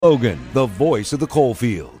Logan, the voice of the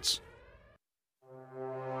coalfields.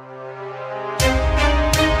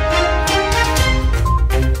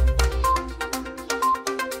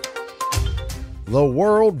 The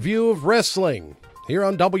World View of Wrestling here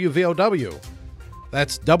on WVOW.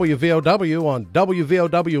 That's WVOW on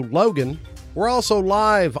WVOW Logan. We're also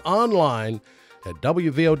live online at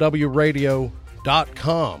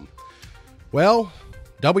WVOWradio.com. Well,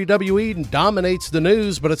 WWE dominates the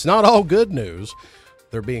news, but it's not all good news.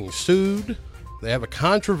 They're being sued. They have a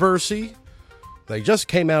controversy. They just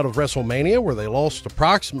came out of WrestleMania where they lost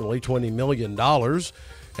approximately $20 million,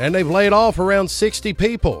 and they've laid off around 60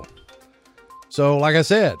 people. So, like I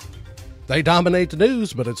said, they dominate the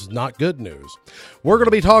news, but it's not good news. We're going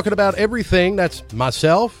to be talking about everything. That's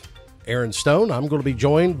myself, Aaron Stone. I'm going to be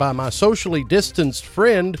joined by my socially distanced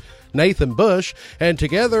friend, Nathan Bush, and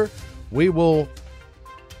together we will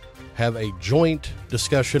have a joint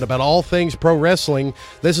discussion about all things pro wrestling.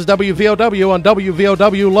 This is WVOW on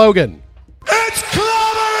WVOW Logan. It's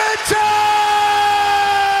clobbering time!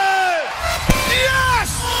 Yes!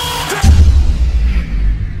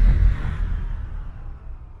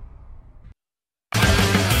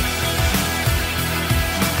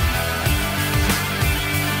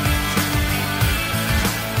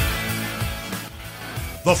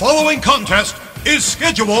 The following contest is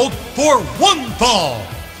scheduled for one fall.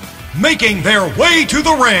 Making their way to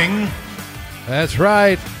the ring. That's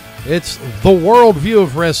right. It's the World View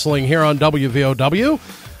of Wrestling here on WVOW.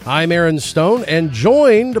 I'm Aaron Stone, and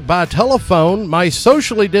joined by telephone, my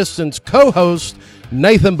socially distanced co-host,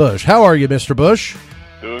 Nathan Bush. How are you, Mr. Bush?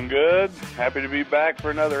 Doing good. Happy to be back for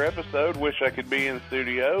another episode. Wish I could be in the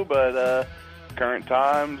studio, but current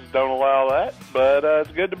times don't allow that. But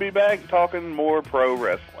it's good to be back talking more pro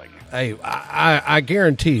wrestling. Hey, I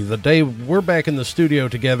guarantee the day we're back in the studio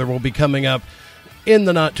together will be coming up in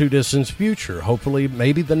the not-too-distant future. Hopefully,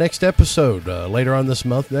 maybe the next episode later on this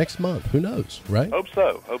month, next month. Who knows, right? Hope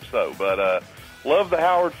so. But love the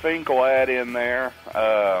Howard Finkel ad in there.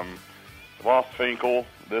 Lost Finkel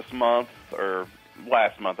this month, or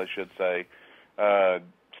last month, I should say.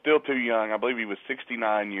 Still too young. I believe he was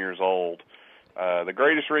 69 years old. The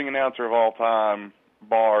greatest ring announcer of all time,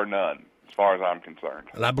 bar none, as far as I'm concerned.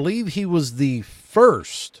 And I believe he was the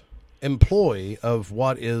first employee of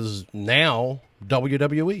what is now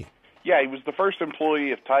WWE. Yeah, he was the first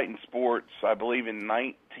employee of Titan Sports, I believe, in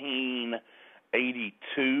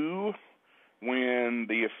 1982, when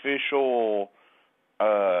the official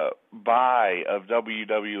buy of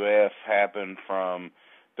WWF happened from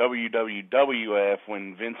WWF,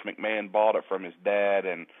 when Vince McMahon bought it from his dad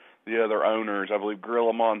and the other owners. I believe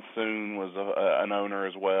Gorilla Monsoon was an owner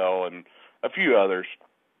as well, and a few others.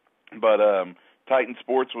 But Titan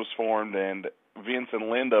Sports was formed, and Vince and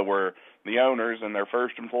Linda were the owners, and their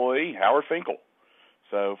first employee, Howard Finkel.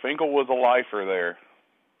 So Finkel was a lifer there.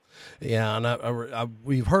 Yeah, and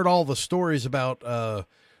we've heard all the stories about the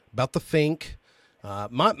Fink.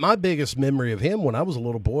 My biggest memory of him when I was a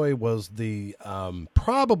little boy was the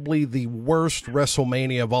probably the worst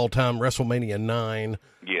WrestleMania of all time, WrestleMania 9.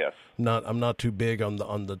 Yes. I'm not too big on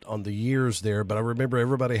the years there, but I remember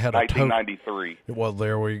everybody had 1993. Well,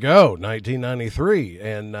 there we go, 1993,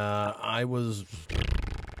 and I was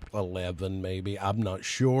 11 maybe. I'm not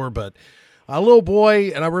sure, but a little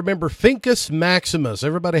boy, and I remember Finkus Maximus.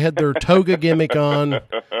 Everybody had their toga gimmick on.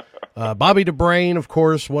 Bobby DeBrain, of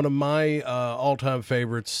course, one of my all-time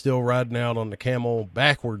favorites, still riding out on the camel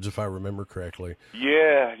backwards, if I remember correctly.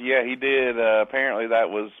 Yeah, he did. Apparently that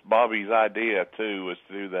was Bobby's idea, too, was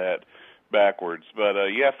to do that backwards. But,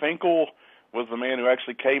 yeah, Finkel was the man who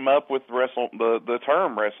actually came up with the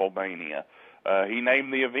term WrestleMania. He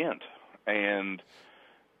named the event. And,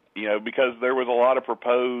 you know, because there was a lot of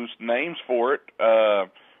proposed names for it,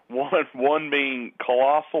 one being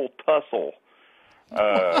Colossal Tussle.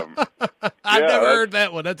 I've never heard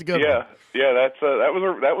that one. That's a good one. Yeah, that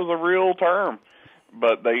was a real term,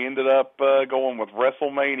 but they ended up going with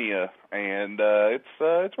WrestleMania, and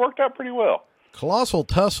it's worked out pretty well. Colossal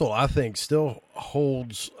Tussle, I think, still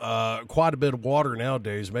holds quite a bit of water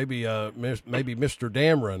nowadays. Maybe Mr.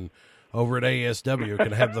 Damron over at ASW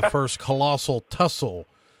can have the first Colossal Tussle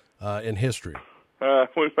in history.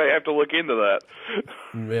 We may have to look into that.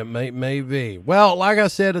 It may be. Well, like I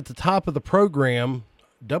said at the top of the program,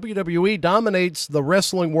 WWE dominates the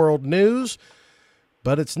wrestling world news,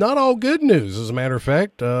 but it's not all good news, as a matter of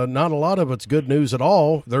fact. Not a lot of it's good news at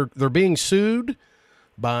all. They're being sued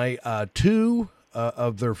by two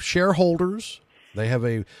of their shareholders. They have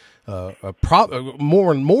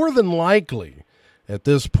more than likely at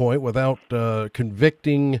this point, without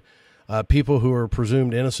convicting people who are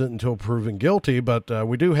presumed innocent until proven guilty. But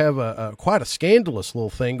we do have quite a scandalous little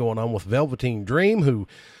thing going on with Velveteen Dream, who,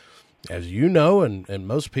 as you know, and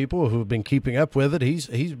most people who have been keeping up with it,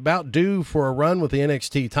 he's about due for a run with the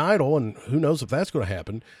NXT title, and who knows if that's going to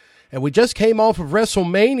happen. And we just came off of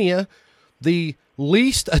WrestleMania, the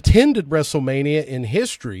least attended WrestleMania in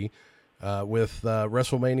history, with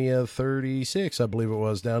WrestleMania 36, I believe it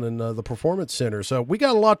was, down in the Performance Center. So we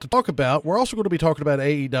got a lot to talk about. We're also going to be talking about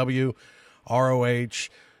AEW, ROH,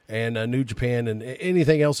 and New Japan, and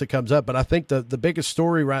anything else that comes up. But I think the biggest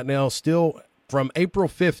story right now still from April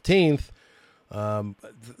 15th,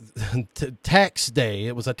 tax day.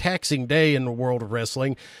 It was a taxing day in the world of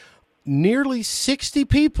wrestling. Nearly 60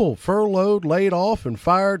 people furloughed, laid off, and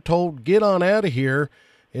fired, told get on out of here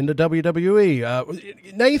into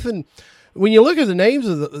WWE. Nathan, when you look at the names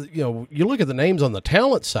of you look at the names on the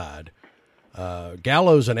talent side,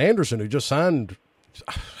 Gallows and Anderson, who just signed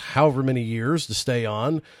however many years to stay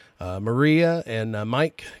on, Maria and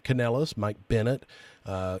Mike Kanellis, Mike Bennett,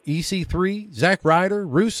 EC3, Zack Ryder,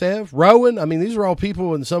 Rusev, Rowan. I mean, these are all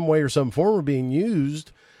people in some way or some form are being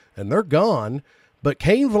used, and they're gone. But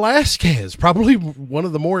Cain Velasquez, probably one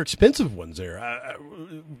of the more expensive ones there.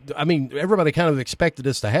 I mean, everybody kind of expected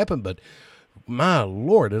this to happen, but my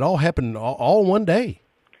Lord, it all happened all one day.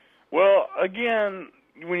 Well, again,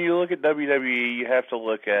 when you look at WWE, you have to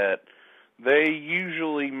look at they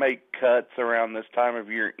usually make cuts around this time of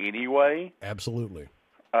year anyway. Absolutely.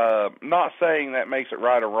 Not saying that makes it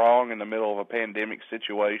right or wrong in the middle of a pandemic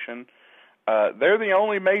situation. They're the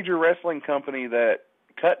only major wrestling company that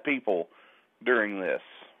cut people during this.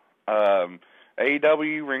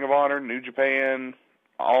 AEW, Ring of Honor, New Japan,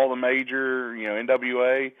 all the major,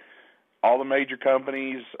 NWA, all the major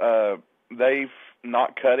companies, they've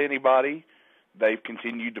not cut anybody. They've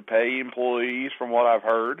continued to pay employees from what I've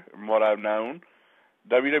heard and what I've known.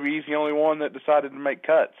 WWE's the only one that decided to make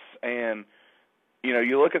cuts. And,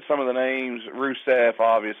 you look at some of the names, Rusev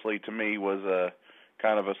obviously to me was a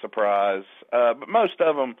kind of a surprise. But most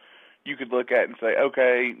of them, you could look at and say,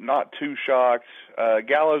 okay, not too shocked.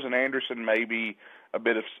 Gallows and Anderson may be a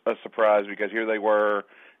bit of a surprise because here they were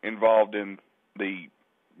involved in the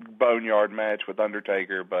Boneyard match with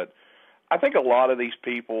Undertaker. But I think a lot of these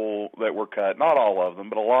people that were cut, not all of them,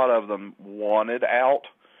 but a lot of them wanted out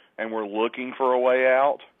and were looking for a way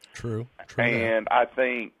out. True. And I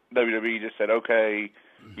think WWE just said, okay,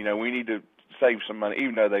 we need to save some money,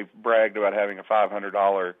 even though they've bragged about having a $500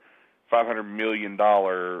 million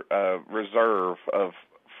reserve of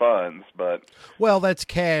funds, but that's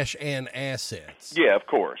cash and assets. Yeah, of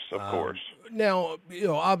course. Now,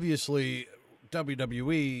 obviously,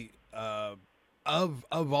 WWE of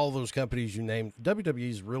all those companies you named, WWE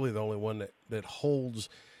is really the only one that holds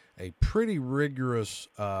a pretty rigorous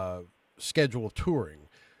schedule of touring.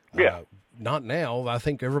 Yeah. Not now. I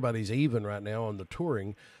think everybody's even right now on the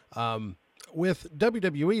touring. With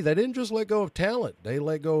WWE, they didn't just let go of talent. They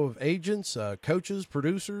let go of agents, coaches,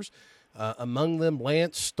 producers, among them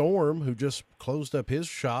Lance Storm, who just closed up his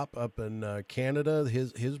shop up in Canada.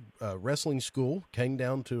 His wrestling school came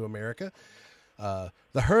down to America. The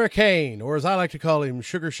Hurricane, or as I like to call him,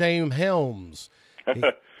 Sugar Shane Helms,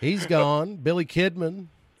 he's gone. Billy Kidman,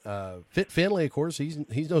 Fit Finlay, of course,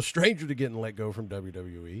 he's no stranger to getting let go from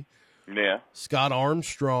WWE. Yeah. Scott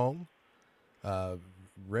Armstrong,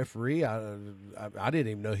 referee. I didn't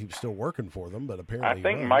even know he was still working for them, but apparently I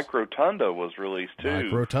think Mike Rotunda was released too.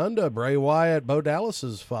 Mike Rotunda, Bray Wyatt, Bo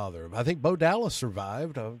Dallas's father. I think Bo Dallas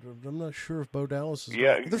survived. I'm not sure if Bo Dallas is.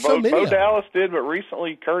 Yeah, there's so many. Bo Dallas did, but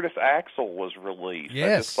recently Curtis Axel was released. Yes,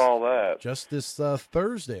 I just saw that just this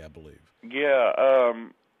Thursday, I believe. Yeah.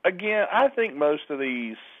 Again, I think most of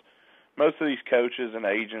these coaches and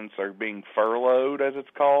agents are being furloughed, as it's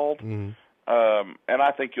called. Mm-hmm. And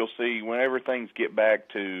I think you'll see whenever things get back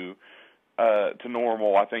to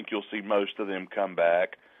normal, I think you'll see most of them come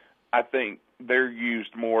back. I think they're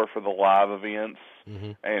used more for the live events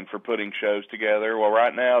and for putting shows together. Well,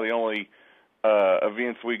 right now the only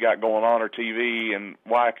events we got going on are TV, and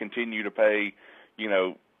why continue to pay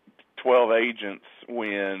 12 agents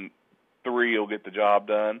when 3 will get the job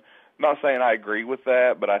done? I'm not saying I agree with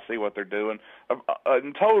that, but I see what they're doing.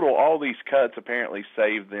 In total, all these cuts apparently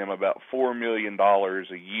saved them about $4 million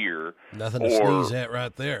a year. Nothing to sneeze at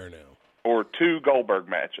right there now. Or 2 Goldberg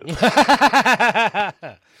matches.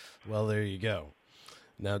 Well, there you go.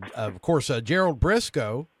 Now, of course, Gerald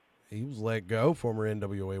Briscoe, he was let go, former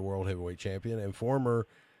NWA World Heavyweight Champion and former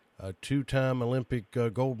 2-time Olympic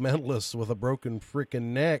gold medalist with a broken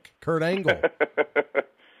freaking neck, Kurt Angle.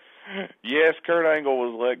 Yes, Kurt Angle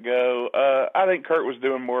was let go. I think Kurt was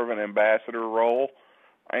doing more of an ambassador role.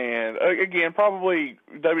 And again, probably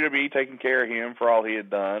WWE taking care of him for all he had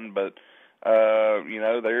done, but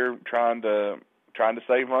they're trying to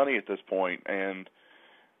save money at this point, and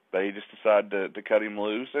they just decided to cut him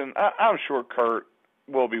loose. And I'm sure Kurt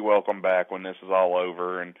will be welcome back when this is all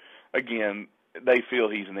over. And again, they feel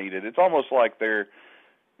he's needed. It's almost like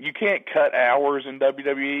you can't cut hours in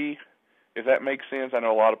WWE, if that makes sense. I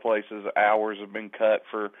know a lot of places hours have been cut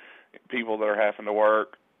for people that are having to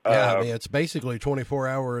work. Yeah, I mean, it's basically a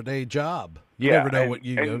 24-hour-a-day job. You never know what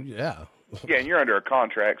you do. Yeah. Yeah, and you're under a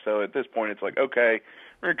contract, so at this point it's like, okay,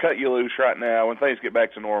 we're going to cut you loose right now. When things get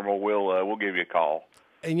back to normal, we'll give you a call.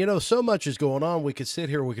 And, so much is going on. We could sit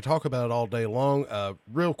here, we could talk about it all day long.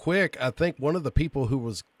 Real quick, I think one of the people who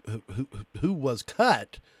was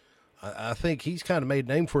cut, I think he's kind of made a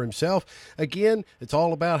name for himself. Again, it's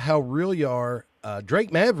all about how real you are.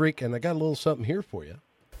 Drake Maverick, and I got a little something here for you.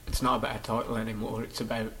 It's not about a title anymore. It's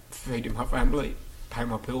about feeding my family, paying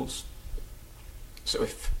my bills. So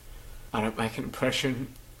if I don't make an impression,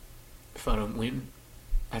 if I don't win,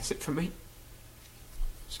 that's it for me.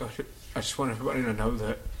 So I just want everybody to know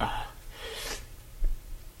that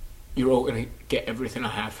you're all going to get everything I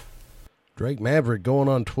have. Drake Maverick going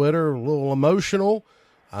on Twitter, a little emotional.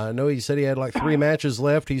 I know he said he had like 3 matches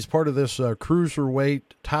left. He's part of this cruiserweight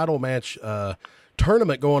title match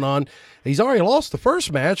tournament going on. He's already lost the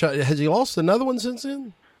first match. Has he lost another one since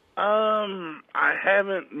then? I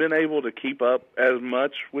haven't been able to keep up as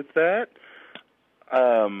much with that.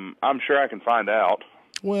 I'm sure I can find out.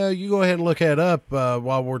 Well, you go ahead and look that up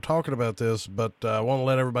while we're talking about this, but I want to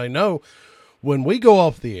let everybody know when we go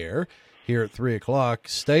off the air here at 3 o'clock,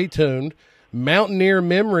 stay tuned. Mountaineer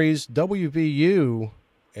Memories, WVU,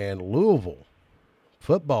 and Louisville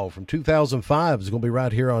football from 2005 is going to be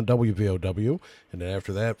right here on WVOW. And then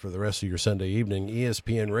after that, for the rest of your Sunday evening,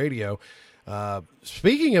 ESPN Radio.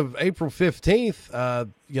 Speaking of April 15th,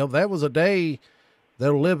 that was a day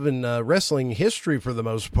that'll live in wrestling history for the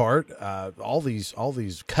most part. All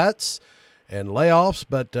these cuts and layoffs.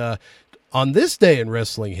 But on this day in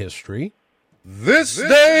wrestling history. This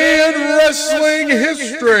day in wrestling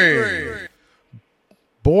history.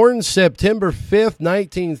 Born September 5th,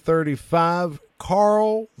 1935,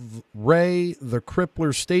 Carl Ray the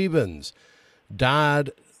Crippler Stevens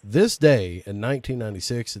died this day in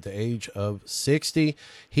 1996 at the age of 60.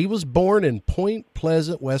 He was born in Point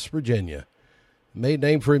Pleasant, West Virginia. Made a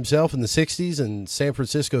name for himself in the 60s in San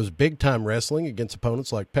Francisco's big-time wrestling against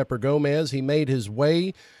opponents like Pepper Gomez. He made his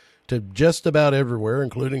way to just about everywhere,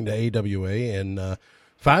 including the AWA, and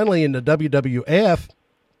finally in the WWF,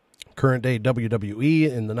 current-day WWE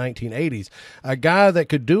in the 1980s. A guy that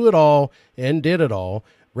could do it all and did it all.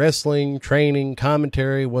 Wrestling, training,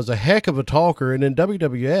 commentary, was a heck of a talker. And in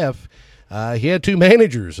WWF, he had 2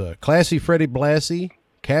 managers, Classy Freddie Blassie,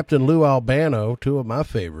 Captain Lou Albano, 2 of my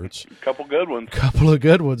favorites. Couple good ones. Couple of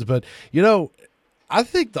good ones. But, I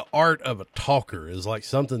think the art of a talker is like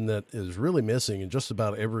something that is really missing in just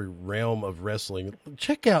about every realm of wrestling.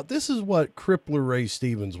 Check out, this is what Crippler Ray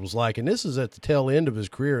Stevens was like, and this is at the tail end of his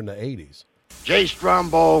career in the 80s. Jay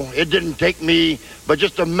Strombo, it didn't take me but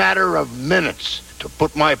just a matter of minutes to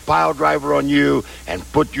put my pile driver on you and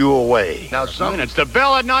put you away. Now, minutes. The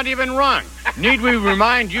bell had not even rung. Need we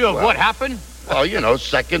remind you of what happened? Well,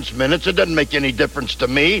 seconds, minutes, it doesn't make any difference to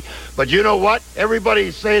me. But you know what?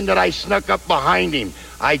 Everybody's saying that I snuck up behind him.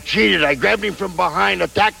 I cheated. I grabbed him from behind,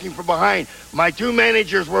 attacked him from behind. My 2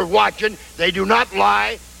 managers were watching. They do not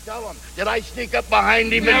lie. Tell them, did I sneak up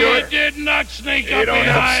behind him? No, I did not sneak up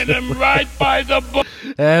behind him right by the book.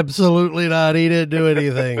 Absolutely not. He didn't do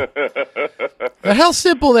anything. How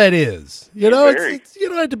simple that is. You don't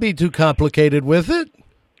have to be too complicated with it.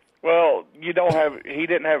 Well, he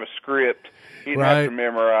didn't have a script. He didn't have to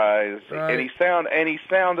memorize, and he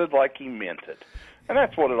sounded like he meant it, and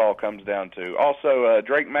that's what it all comes down to. Also,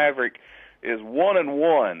 Drake Maverick is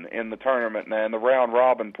 1-1 in the tournament now. In the round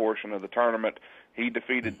robin portion of the tournament, he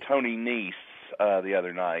defeated Tony Nese the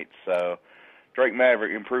other night. So Drake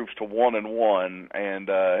Maverick improves to 1-1, and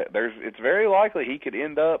it's very likely he could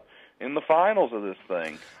end up in the finals of this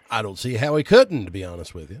thing. I don't see how he couldn't, to be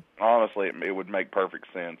honest with you. Honestly, it would make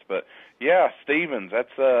perfect sense. But yeah, Stevens,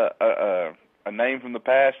 that's a name from the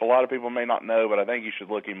past. A lot of people may not know, but I think you should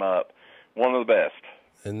look him up. One of the best.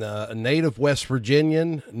 And a native West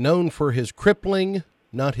Virginian, known for his crippling,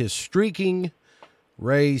 not his streaking,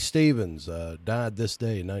 Ray Stevens died this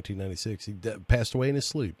day in 1996. He passed away in his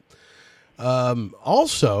sleep.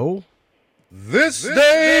 Also, this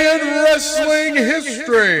day in wrestling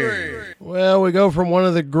history. Well, we go from one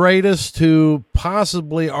of the greatest to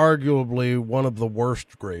possibly, arguably, one of the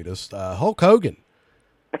worst greatest. Hulk Hogan.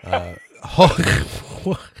 Hulk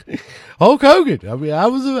Hogan. I mean,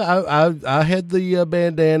 I had the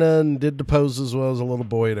bandana and did the pose as well as a little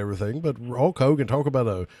boy and everything. But Hulk Hogan, talk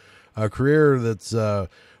about a career that's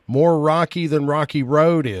more rocky than Rocky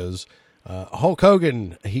Road is. Hulk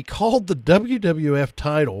Hogan, he called the WWF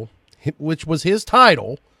title, which was his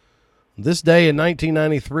title, this day in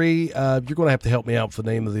 1993. You're going to have to help me out with the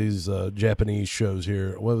name of these Japanese shows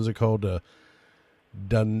here. What was it called?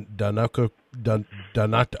 Danaka.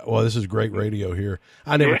 Well, this is great radio here.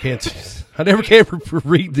 I never can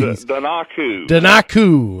read these.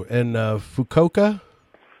 Danaku and Fukuoka.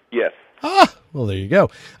 Yes. Well, there you go.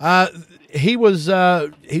 He was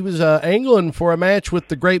angling for a match with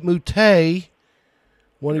the Great Muta.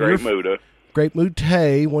 Great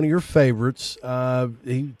Muta, one of your favorites.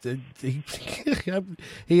 He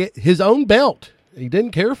his own belt. He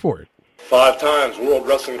didn't care for it. 5 times World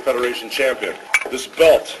Wrestling Federation champion. This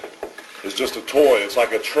belt is just a toy. It's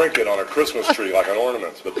like a trinket on a Christmas tree, like an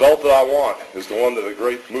ornament. The belt that I want is the one that the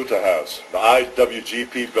Great Muta has, the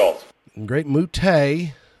IWGP belt. Great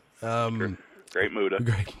Muta. Great Muta.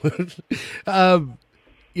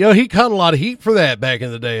 He caught a lot of heat for that back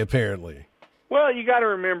in the day, apparently. Well, you got to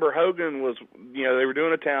remember, Hogan was, they were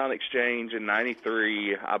doing a talent exchange in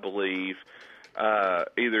 '93, I believe.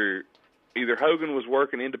 Either Hogan was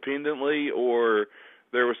working independently, or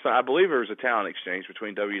I believe there was a talent exchange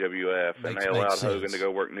between WWF, and they allowed Hogan to go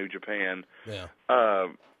work New Japan. Yeah.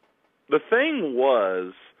 The thing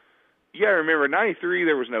was, you got to remember, '93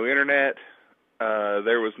 there was no internet.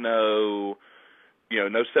 There was no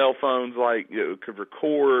cell phones could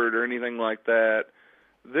record or anything like that.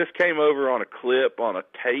 This came over on a clip, on a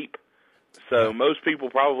tape, so most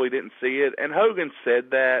people probably didn't see it. And Hogan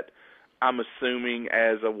said that, I'm assuming,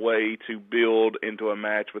 as a way to build into a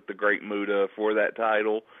match with the Great Muta for that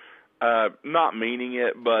title. Not meaning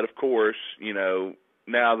it, but of course, now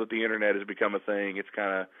that the internet has become a thing, it's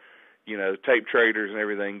kind of, tape traders and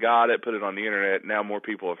everything got it, put it on the internet. Now more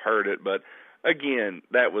people have heard it, but again,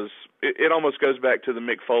 it almost goes back to the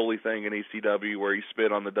Mick Foley thing in ECW where he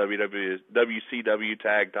spit on the WCW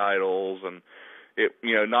tag titles, and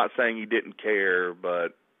not saying he didn't care,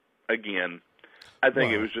 but again, I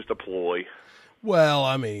think it was just a ploy. Well,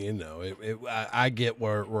 I mean, I get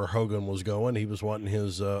where Hogan was going. He was wanting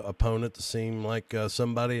his opponent to seem like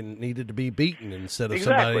somebody that needed to be beaten instead of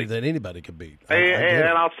somebody that anybody could beat. And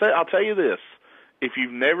I'll tell you this. If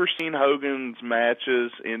you've never seen Hogan's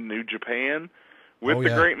matches in New Japan with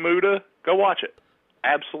the Great Muta, go watch it.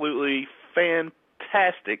 Absolutely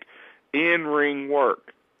fantastic in-ring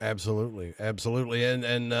work. Absolutely.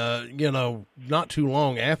 And not too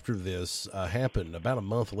long after this happened, about a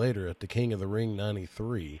month later at the King of the Ring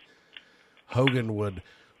 93, Hogan would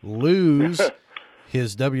lose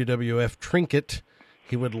his WWF trinket.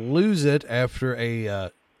 He would lose it after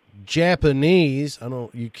a Japanese,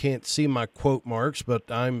 you can't see my quote marks,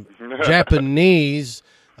 but I'm Japanese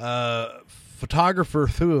photographer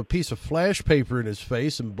threw a piece of flash paper in his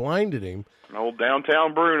face and blinded him. An old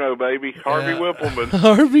downtown Bruno, baby. Harvey Whippleman.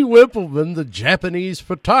 Harvey Whippleman, the Japanese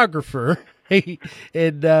photographer.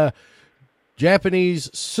 And Japanese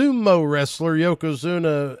sumo wrestler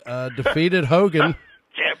Yokozuna defeated Hogan.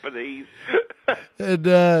 Japanese. And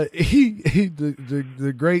the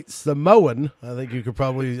great Samoan, I think you could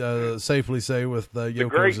probably safely say, with Yokozuna. The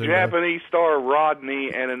great Japanese star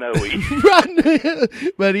Rodney Ananoe. Rodney,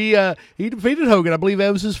 but he defeated Hogan. I believe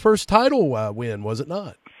that was his first title win, was it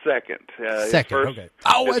not? Second. Okay.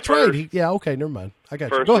 Oh, that's right. Okay, never mind. I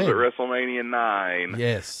got you. Go ahead. First was at WrestleMania 9.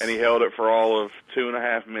 Yes. And he held it for all of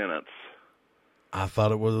 2.5 minutes. I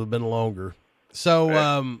thought it would have been longer.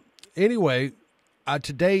 So, anyway,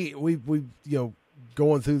 today we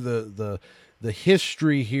going through the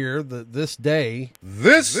history here, this day.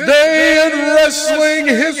 This day in wrestling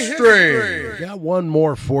history. Got one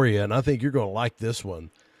more for you, and I think you're going to like this one.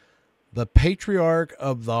 The patriarch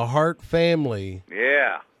of the Hart family.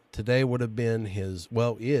 Yeah. Today would have been is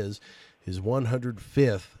his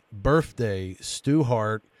 105th birthday. Stu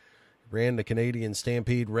Hart ran the Canadian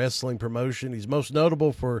Stampede Wrestling promotion. He's most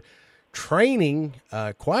notable for training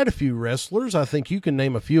quite a few wrestlers. I think you can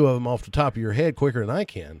name a few of them off the top of your head quicker than I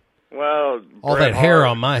can. Well, all that hair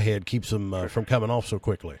on my head keeps them from coming off so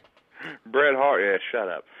quickly. Bret Hart, shut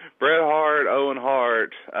up. Bret Hart, Owen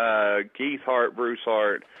Hart, Keith Hart, Bruce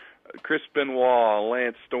Hart, Chris Benoit,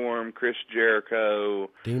 Lance Storm, Chris Jericho.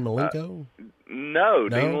 Dean Malenko? No,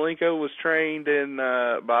 Dean Malenko was trained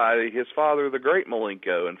by his father, the Great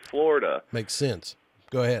Malenko, in Florida. Makes sense.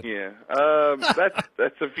 Go ahead. Yeah,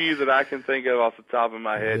 that's a few that I can think of off the top of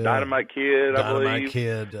my head. Yeah. Dynamite Kid, I believe. Dynamite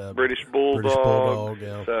Kid. British Bulldog.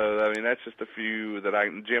 Yeah. So, I mean, that's just a few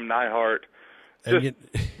that Jim Neidhart.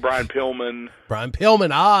 Brian Pillman. Brian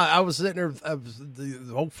Pillman. I was sitting there,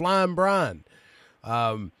 the old Flying Brian.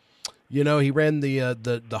 He ran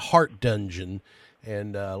the Heart Dungeon,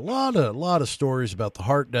 and a lot of stories about the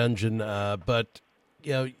Heart Dungeon. But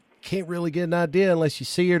you can't really get an idea unless you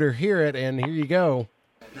see it or hear it. And here you go.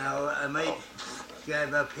 Now I might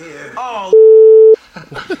drive up here. Oh.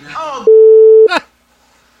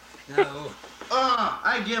 No. Oh,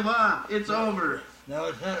 I give up. It's over. No,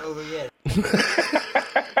 it's not over yet.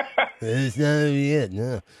 It's not over yet,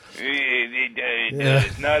 no.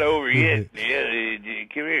 It's not over yet. Come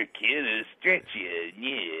here, kid. I'll stretch you.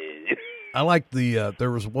 Yeah. I like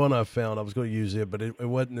there was one I found. I was going to use it, but it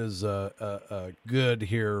wasn't as good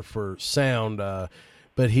here for sound.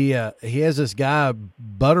 But he has this guy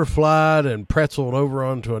butterflied and pretzeled over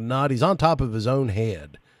onto a knot. He's on top of his own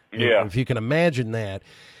head. Yeah. If you can imagine that.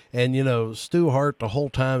 And, Stu Hart the whole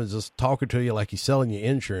time is just talking to you like he's selling you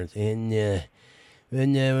insurance. And, if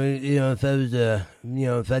I was,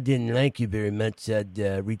 if I didn't like you very much, I'd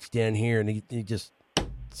reach down here, and he just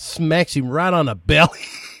smacks him right on the belly.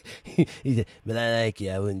 He said, but I like you.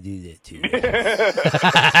 I wouldn't do that to you. Anybody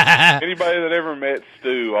that ever met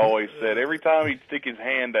Stu always said every time he'd stick his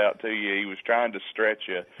hand out to you, he was trying to stretch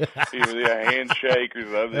you. Either a handshake or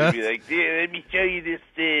something. He'd be like, "Yeah, let me show you this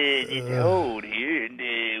hold here, and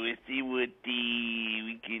we'll see what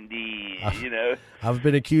we can do." I've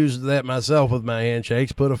been accused of that myself with my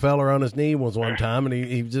handshakes. Put a feller on his knee one time, and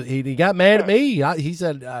he got mad at me. He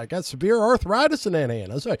said, "I got severe arthritis in that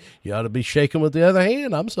hand." I was like, "You ought to be shaking with the other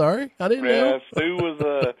hand." I'm sorry, I didn't know. Stu was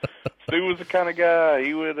the kind of guy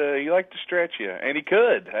he liked to stretch you, and he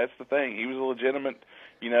could. That's the thing. He was a legitimate,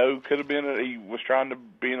 could have been. He was trying to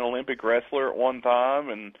be an Olympic wrestler at one time,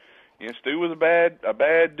 and Stu was a bad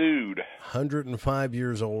dude. 105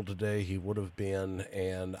 years old today he would have been,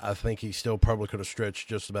 and I think he still probably could have stretched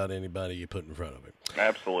just about anybody you put in front of him.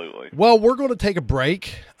 Absolutely. Well, we're going to take a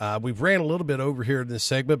break. We've ran a little bit over here in this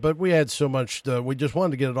segment, but we had so much. We just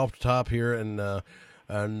wanted to get it off the top here, and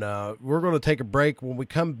we're going to take a break. When we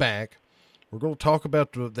come back, we're going to talk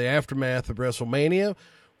about the aftermath of WrestleMania.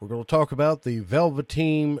 We're going to talk about the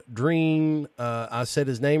Velveteen Dream. I said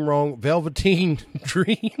his name wrong. Velveteen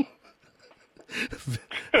Dream.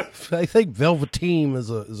 I think Velveteen is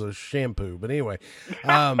a shampoo, but anyway,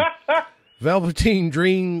 Velveteen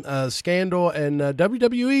Dream scandal and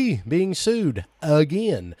WWE being sued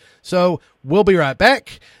again. So we'll be right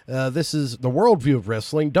back. This is the Worldview of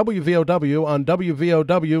Wrestling, WVOW on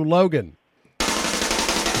WVOW Logan.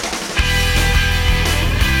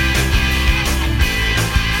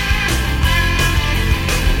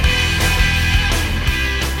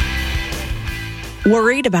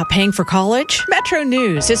 Worried about paying for college? Metro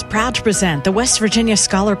News is proud to present the West Virginia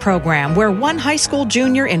Scholar Program, where one high school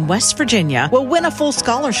junior in West Virginia will win a full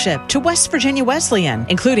scholarship to West Virginia Wesleyan,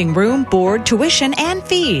 including room, board, tuition, and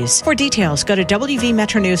fees. For details, go to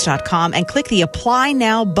WVMetroNews.com and click the Apply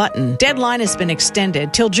Now button. Deadline has been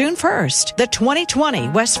extended till June 1st. The 2020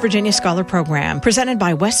 West Virginia Scholar Program, presented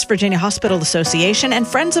by West Virginia Hospital Association and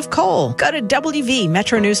Friends of Coal. Go to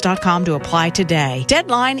WVMetroNews.com to apply today.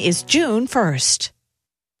 Deadline is June 1st.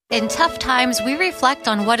 In tough times, we reflect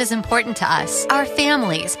on what is important to us. Our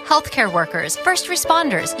families, healthcare workers, first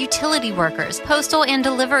responders, utility workers, postal and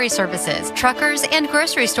delivery services, truckers, and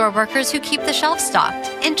grocery store workers who keep the shelves stocked,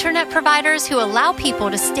 internet providers who allow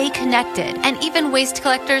people to stay connected, and even waste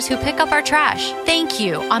collectors who pick up our trash. Thank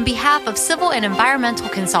you on behalf of civil and environmental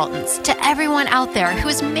consultants to everyone out there who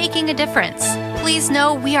is making a difference. Please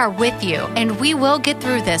know we are with you, and we will get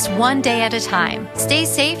through this one day at a time. Stay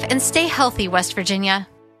safe and stay healthy, West Virginia.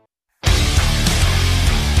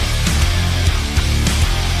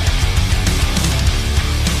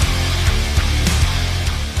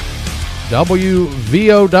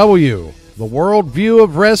 WVOW, the Worldview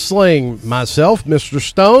of Wrestling. Myself, Mr.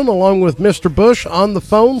 Stone, along with Mr. Bush on the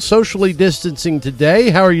phone, socially distancing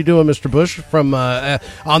today. How are you doing, Mr. Bush, from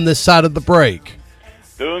on this side of the break?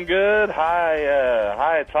 Doing good.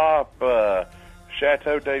 Hi atop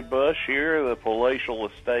Chateau de Bush here, the palatial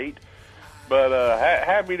estate. But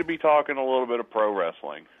happy to be talking a little bit of pro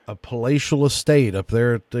wrestling. A palatial estate up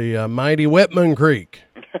there at the mighty Whitman Creek.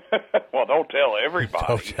 Well, don't tell everybody.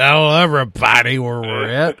 Don't tell everybody where we're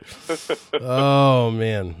at. Oh,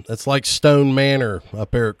 man. That's like Stone Manor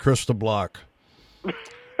up there at Crystal Block.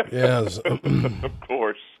 Yes. Of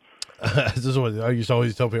course. This is what I used to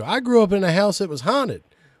always tell people. I grew up in a house that was haunted.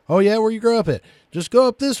 Oh, yeah? Where you grew up at? Just go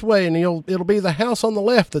up this way, and it'll be the house on the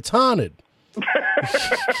left that's haunted.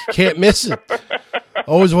 Can't miss it.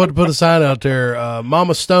 Always wanted to put a sign out there.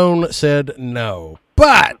 Mama Stone said no.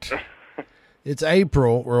 But It's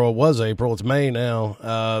April, or it was April. It's May now.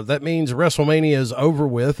 That means WrestleMania is over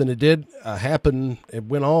with, and it did happen. It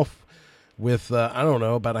went off with, I don't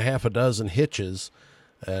know, about a half a dozen hitches.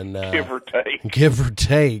 And give or take. Give or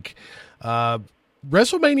take.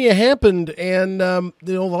 WrestleMania happened, and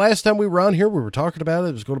the last time we were on here, we were talking about it.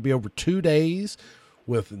 It was going to be over 2 days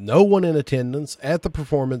with no one in attendance at the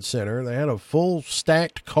Performance Center. They had a full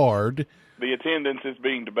stacked card. The attendance is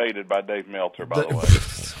being debated by Dave Meltzer, by the way.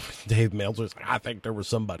 Dave Meltzer, I think there was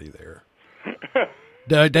somebody there.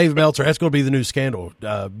 Dave Meltzer, that's going to be the new scandal.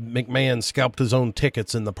 McMahon scalped his own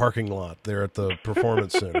tickets in the parking lot there at the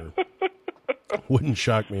Performance Center. Wouldn't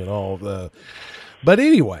shock me at all. But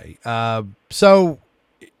anyway, so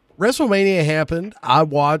WrestleMania happened. I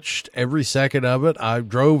watched every second of it. I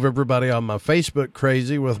drove everybody on my Facebook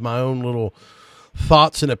crazy with my own little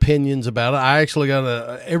thoughts and opinions about it. I actually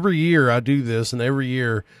got every year I do this, and every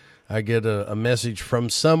year I get a message from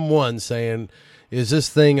someone saying, "Is this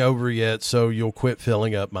thing over yet? So you'll quit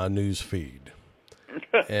filling up my news feed."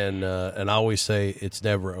 and I always say it's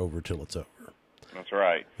never over till it's over. That's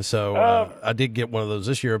right. So I did get one of those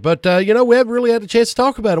this year, but we haven't really had a chance to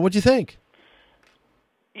talk about it. What'd you think?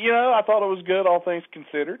 I thought it was good, all things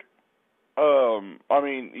considered. I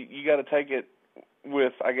mean, you got to take it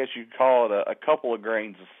with, I guess you'd call it a couple of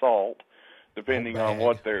grains of salt, depending on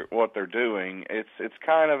what they're doing. It's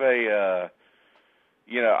kind of a,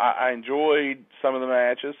 I enjoyed some of the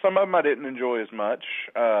matches. Some of them I didn't enjoy as much.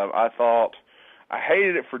 I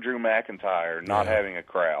hated it for Drew McIntyre not having a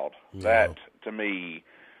crowd. Yeah. That, to me,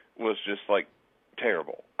 was just,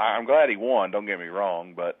 terrible. I'm glad he won, don't get me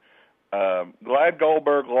wrong, but glad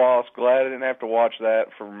Goldberg lost. Glad I didn't have to watch that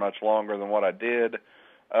for much longer than what I did.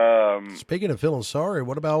 Speaking of feeling sorry,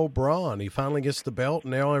 what about old Braun? He finally gets the belt,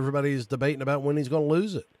 and now everybody's debating about when he's going to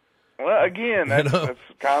lose it. Well, again, that's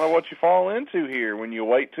kind of what you fall into here when you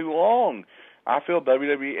wait too long. I feel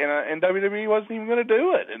WWE, and WWE wasn't even going to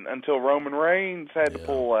do it until Roman Reigns had to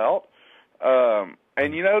pull out.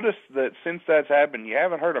 And you notice that since that's happened, you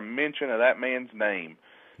haven't heard a mention of that man's name.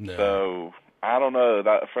 No. So, I don't know.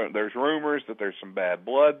 There's rumors that there's some bad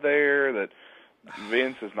blood there, that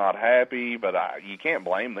Vince is not happy, but you can't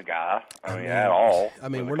blame the guy. I mean, at all. I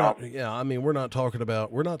mean, we are not talking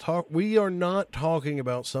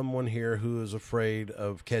about someone here who is afraid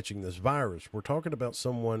of catching this virus. We're talking about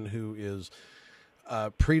someone who is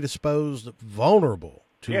predisposed, vulnerable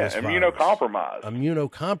to this virus.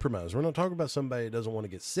 Immunocompromised. We're not talking about somebody that doesn't want to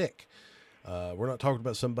get sick. We're not talking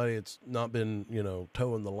about somebody that's not been,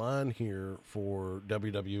 towing the line here for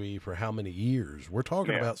WWE for how many years. We're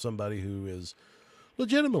talking about somebody who is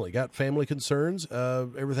legitimately got family concerns,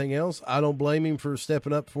 everything else. I don't blame him for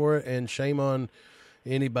stepping up for it, and shame on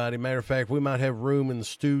anybody. Matter of fact, we might have room in the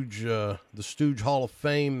Stooge Hall of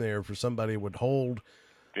Fame there for somebody who would hold,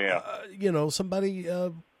 somebody,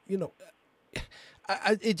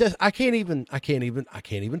 I can't even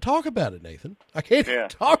talk about it, Nathan. I can't even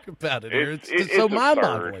talk about it here. It's so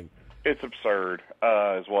mind-boggling. It's absurd,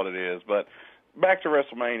 is what it is. But back to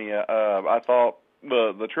WrestleMania, I thought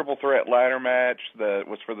the triple threat ladder match that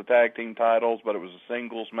was for the tag team titles, but it was a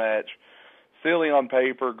singles match. Silly on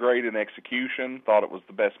paper, great in execution. Thought it was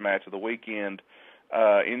the best match of the weekend.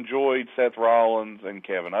 Enjoyed Seth Rollins and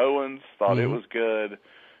Kevin Owens. Thought it was good.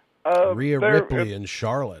 Rhea Ripley and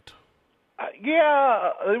Charlotte.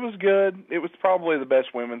 It was good. It was probably the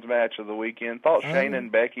best women's match of the weekend. Thought Shayna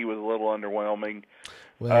and Becky was a little underwhelming.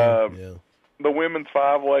 The women's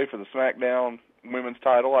 5-way for the Smackdown women's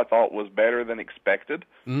title I thought was better than expected.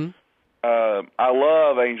 Mm-hmm. I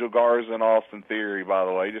love Angel Garza and Austin Theory, by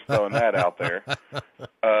the way, just throwing that out there.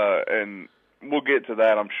 And we'll get to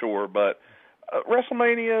that, I'm sure. But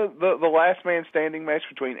WrestleMania, the last man standing match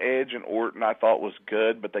between Edge and Orton I thought was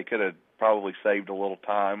good, but they could have probably saved a little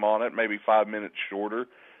time on it, maybe 5 minutes shorter.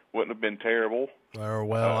 Wouldn't have been terrible.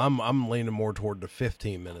 I'm leaning more toward the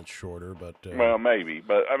 15 minutes shorter, but well, maybe.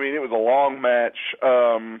 But I mean, it was a long match.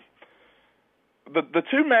 The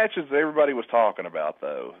two matches that everybody was talking about,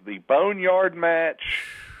 though, the Boneyard match,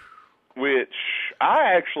 which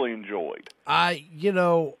I actually enjoyed.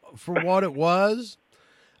 For what it was,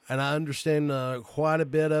 and I understand quite a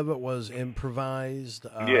bit of it was improvised.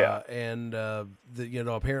 And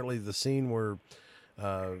apparently the scene where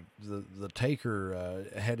the Taker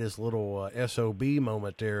had his little SOB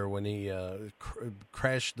moment there when he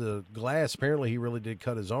crashed the glass. Apparently he really did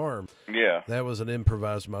cut his arm. Yeah. That was an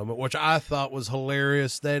improvised moment, which I thought was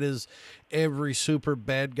hilarious. That is every super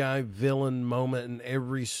bad guy villain moment in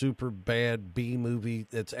every super bad B movie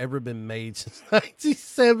that's ever been made since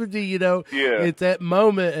 1970, Yeah. It's that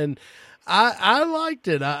moment, and I liked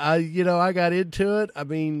it. I got into it. I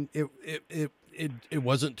mean, it it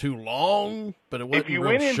wasn't too long, but it wasn't If you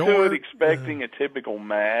real went into short. it expecting a typical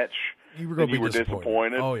match, you were going to be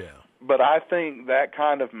disappointed. Oh, yeah. But I think that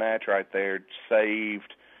kind of match right there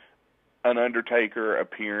saved an Undertaker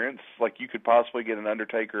appearance. Like, you could possibly get an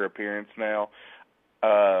Undertaker appearance now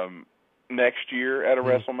next year at a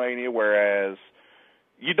WrestleMania, whereas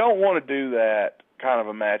you don't want to do that kind of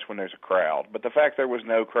a match when there's a crowd. But the fact there was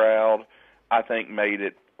no crowd, I think, made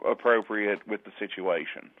it appropriate with the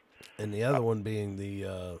situation. And the other one being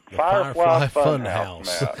the Firefly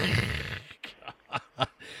Funhouse.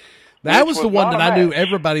 That was the one that I knew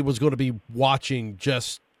everybody was going to be watching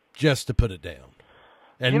just to put it down.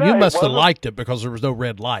 And you must have liked it because there was no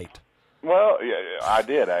red light. Well, yeah, I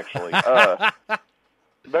did, actually.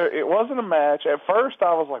 It wasn't a match. At first,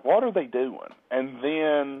 I was like, what are they doing? And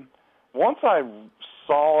then once I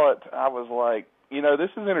saw it, I was like,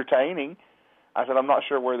 this is entertaining. I said, I'm not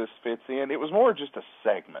sure where this fits in. It was more just a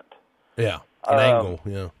segment. Yeah, an angle,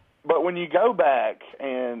 yeah. But when you go back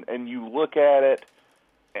and you look at it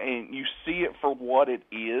and you see it for what it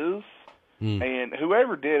is, and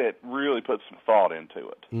whoever did it really put some thought into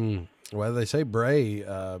it. Well, they say Bray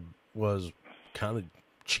was kind of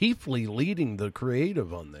chiefly leading the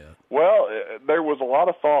creative on that. Well, there was a lot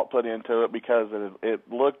of thought put into it because it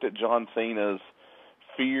looked at John Cena's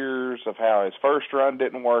fears of how his first run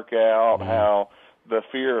didn't work out, how the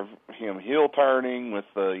fear of him heel turning with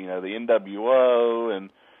the NWO and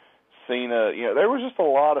Cena. There was just a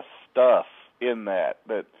lot of stuff in that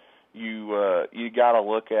you got to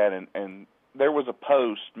look at, and there was a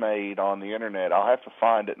post made on the internet. I'll have to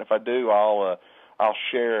find it, and if I do, I'll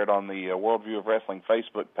share it on the Worldview of Wrestling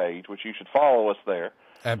Facebook page, which you should follow us there.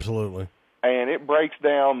 Absolutely. And it breaks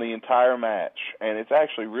down the entire match, and it's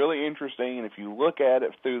actually really interesting, and if you look at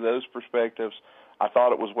it through those perspectives, I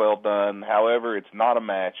thought it was well done. However, it's not a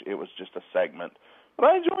match. It was just a segment. But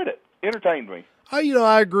I enjoyed it. Entertained me.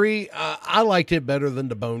 I agree. I liked it better than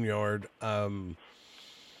the Boneyard. Was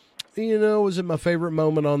it my favorite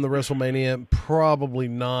moment on the WrestleMania? Probably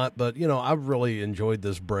not, but, I've really enjoyed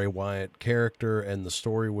this Bray Wyatt character and the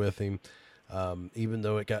story with him, even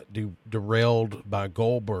though it got derailed by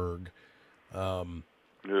Goldberg.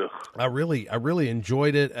 I really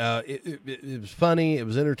enjoyed it. It was funny. It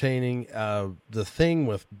was entertaining. The thing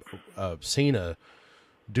with Cena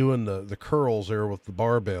doing the curls there with the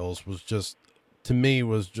barbells was just, to me,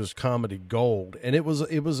 was just comedy gold. And it was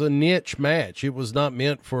a niche match. It was not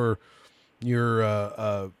meant for your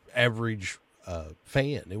average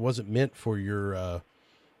fan. It wasn't meant for your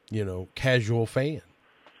casual fan.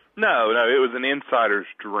 No, it was an insider's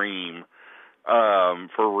dream,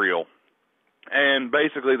 for real. And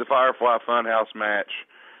basically, the Firefly Funhouse match,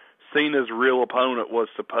 Cena's real opponent was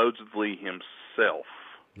supposedly himself.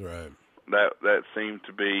 Right. That seemed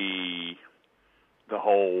to be the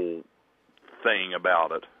whole thing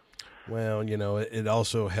about it. Well, it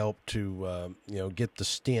also helped to get the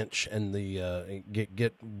stench and the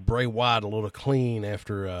get Bray Wyatt a little clean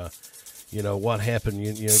after what happened.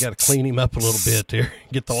 You got to clean him up a little bit there.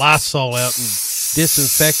 Get the Lysol out and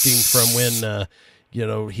disinfect him from when.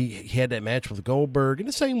 He had that match with Goldberg, and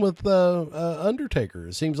the same with Undertaker.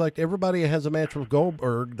 It seems like everybody has a match with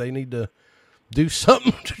Goldberg. They need to do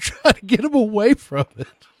something to try to get him away from it.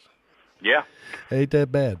 Yeah. Ain't that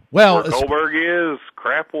bad. Well, where Goldberg is,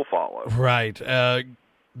 crap will follow. Right.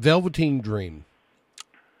 Velveteen Dream.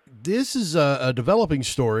 This is a developing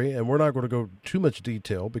story, and we're not going to go too much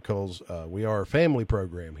detail because we are a family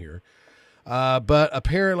program here. But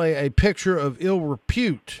apparently a picture of ill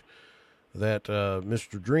repute that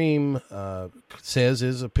Mr. Dream says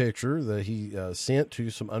is a picture that he sent to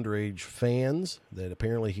some underage fans that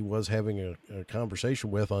apparently he was having a conversation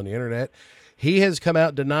with on the internet. He has come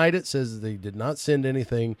out, denied it, says that he did not send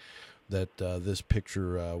anything, that this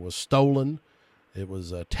picture was stolen. It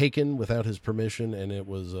was taken without his permission, and it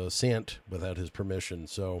was sent without his permission.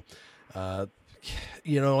 So, like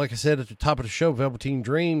I said at the top of the show, Velveteen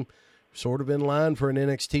Dream sort of in line for an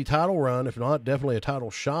NXT title run, if not definitely a title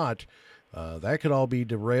shot. That could all be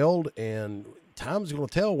derailed, and time's going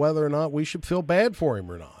to tell whether or not we should feel bad for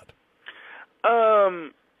him or not.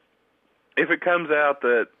 If it comes out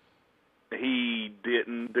that he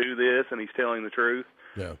didn't do this and he's telling the truth,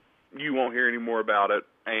 you won't hear any more about it,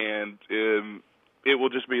 and it will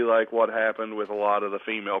just be like what happened with a lot of the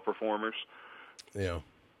female performers. Yeah.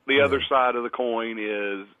 The other side of the coin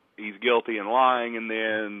is he's guilty and lying, and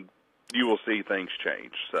then you will see things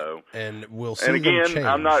change. So, and we'll see. And again, them change.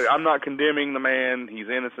 I'm not condemning the man. He's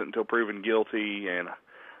innocent until proven guilty, and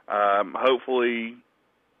hopefully,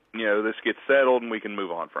 this gets settled and we can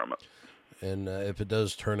move on from it. And if it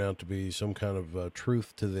does turn out to be some kind of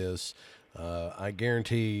truth to this, I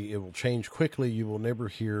guarantee it will change quickly. You will never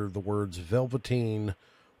hear the words Velveteen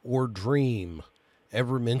or Dream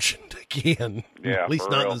ever mentioned again. Yeah, at least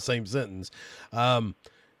for not real. in the same sentence.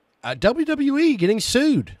 WWE getting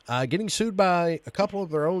sued by a couple of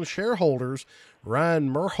their own shareholders,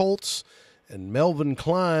 Ryan Merholtz and Melvin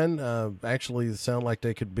Klein. Actually, they sound like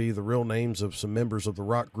they could be the real names of some members of the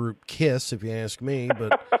rock group Kiss, if you ask me.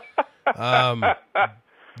 But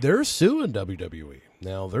they're suing WWE.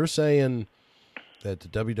 Now, they're saying that the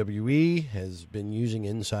WWE has been using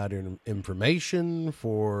insider information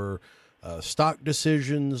for stock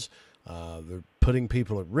decisions. They're putting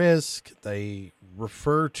people at risk. They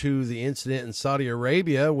refer to the incident in Saudi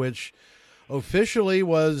Arabia, which officially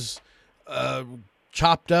was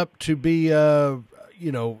chopped up to be,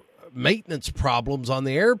 maintenance problems on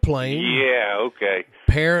the airplane. Yeah, okay.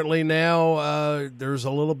 Apparently now there's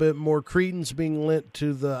a little bit more credence being lent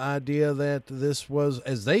to the idea that this was,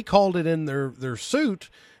 as they called it in their suit,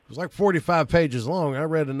 it was like 45 pages long. I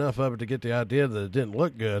read enough of it to get the idea that it didn't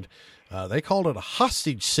look good. They called it a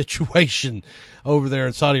hostage situation over there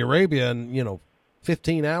in Saudi Arabia, and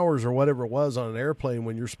 15 hours or whatever it was on an airplane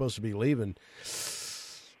when you're supposed to be leaving.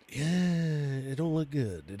 Yeah, it don't look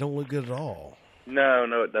good. It don't look good at all. No,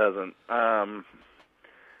 it doesn't.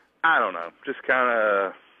 I don't know. Just kind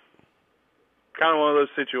of one of those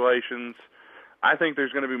situations. I think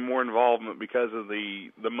there's going to be more involvement because of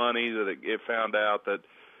the money that it found out that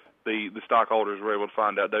the stockholders were able to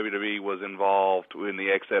find out WWE was involved in the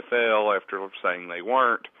XFL after saying they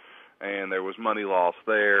weren't, and there was money lost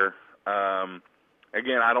there.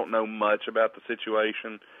 Again, I don't know much about the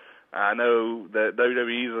situation. I know that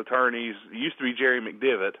WWE's attorneys used to be Jerry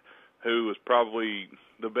McDivitt, who was probably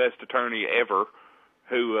the best attorney ever,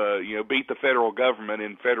 who beat the federal government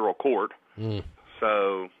in federal court.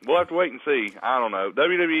 So we'll have to wait and see. I don't know.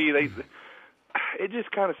 WWE, it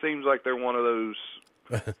just kind of seems like they're one of those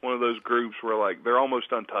groups where like they're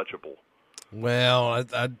almost untouchable. Well,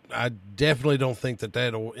 I definitely don't think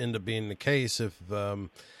that'll end up being the case.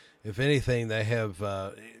 If anything, they have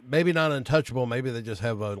maybe not untouchable. Maybe they just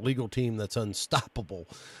have a legal team that's unstoppable.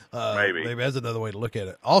 Maybe that's another way to look at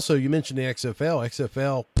it. Also, you mentioned the XFL.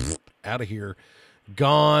 XFL out of here.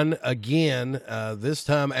 Gone again, this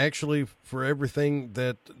time actually for everything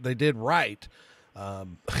that they did right.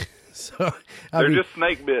 So they're just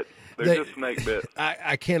snake bit. They're just snake bit.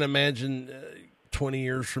 I can't imagine 20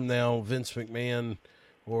 years from now, Vince McMahon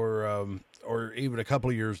or even a couple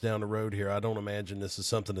of years down the road here, I don't imagine this is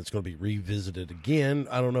something that's going to be revisited again.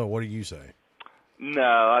 I don't know. What do you say? No,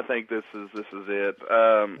 I think this is it.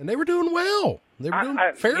 And they were doing well. They were doing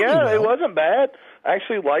fairly well. Yeah, it wasn't bad. I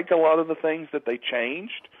actually like a lot of the things that they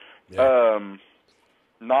changed. Yeah.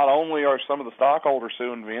 Not only are some of the stockholders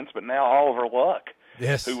suing Vince, but now Oliver Luck,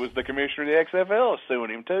 yes, who was the commissioner of the XFL, is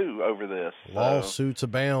suing him too over this. Lawsuits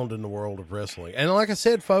abound in the world of wrestling. And like I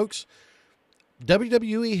said, folks,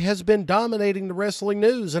 WWE has been dominating the wrestling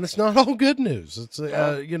news, and it's not all good news. It's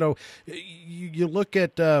you look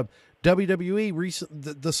at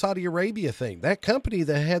WWE the Saudi Arabia thing. That company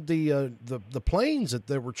that had the planes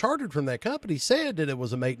that were chartered from that company said that it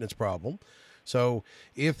was a maintenance problem. So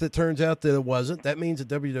if it turns out that it wasn't, that means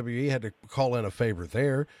that WWE had to call in a favor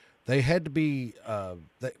there. They had to be,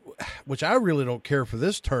 which I really don't care for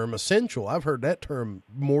this term, essential. I've heard that term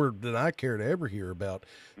more than I care to ever hear about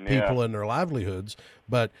people and their livelihoods.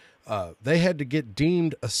 But they had to get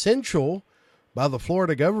deemed essential by the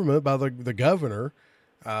Florida government, by the governor,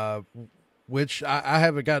 which I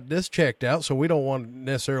haven't got this checked out, so we don't want to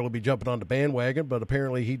necessarily be jumping on the bandwagon. But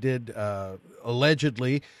apparently he did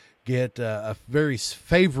allegedly get a very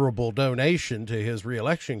favorable donation to his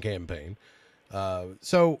reelection campaign.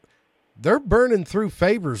 So they're burning through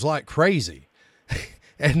favors like crazy.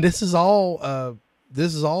 And this is all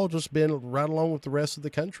just been right along with the rest of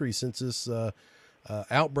the country since this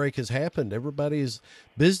outbreak has happened. Everybody's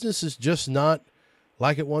business is just not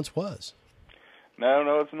like it once was.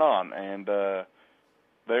 No, it's not. And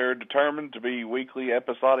they're determined to be weekly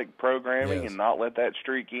episodic programming and not let that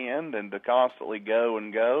streak end and to constantly go.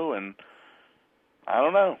 And I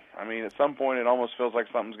don't know. I mean, at some point it almost feels like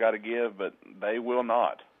something's got to give, but they will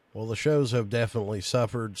not. Well, the shows have definitely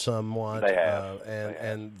suffered somewhat. They have.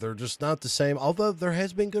 And they're just not the same, although there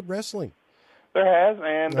has been good wrestling. There has,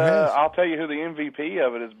 and I'll tell you who the MVP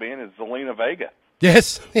of it has been is Zelina Vega.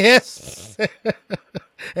 Yes.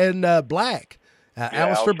 And Black.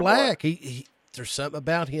 Alistair Black. He there's something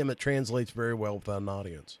about him that translates very well without an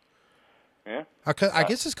audience. Yeah. I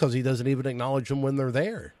guess it's because he doesn't even acknowledge them when they're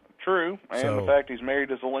there. True, and the fact he's married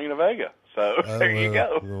to Zelina Vega. So there you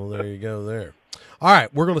go. Well, there you go there. All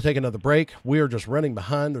right, we're going to take another break. We are just running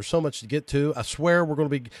behind. There's so much to get to. I swear we're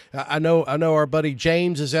going to be I know our buddy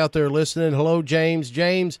James is out there listening. Hello, James.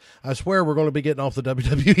 James, I swear we're going to be getting off the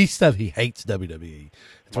WWE stuff. He hates WWE.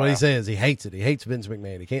 That's what he says. He hates it. He hates Vince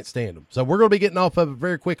McMahon. He can't stand him. So we're going to be getting off of it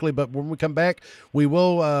very quickly, but when we come back, we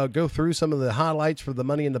will go through some of the highlights for the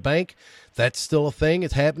Money in the Bank. That's still a thing.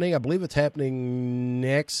 It's happening. I believe it's happening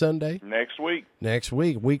next Sunday. Next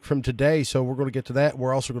week, week from today. So we're going to get to that.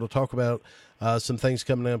 We're also going to talk about some things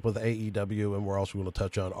coming up with AEW, and we're also going to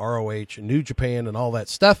touch on ROH, New Japan, and all that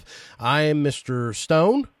stuff. I am Mr.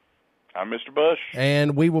 Stone. I'm Mr. Bush.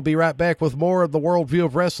 And we will be right back with more of the Worldview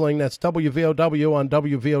of Wrestling. That's WVOW on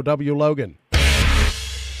WVOW Logan.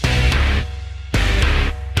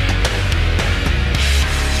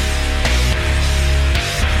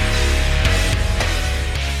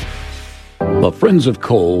 The Friends of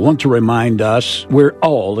Coal want to remind us we're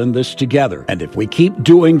all in this together. And if we keep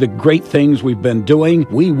doing the great things we've been doing,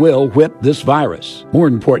 we will whip this virus. More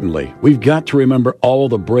importantly, we've got to remember all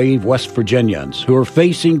the brave West Virginians who are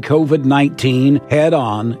facing COVID-19 head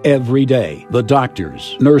on every day. The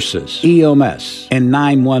doctors, nurses, EMS, and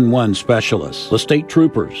 911 specialists, the state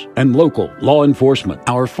troopers, and local law enforcement,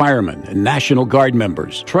 our firemen and National Guard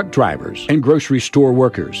members, truck drivers and grocery store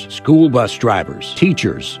workers, school bus drivers,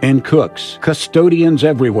 teachers and cooks, custodians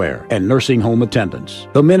everywhere, and nursing home attendants.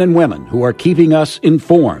 The men and women who are keeping us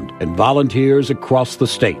informed, and volunteers across the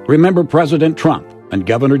state. Remember President Trump and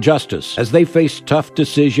Governor Justice as they face tough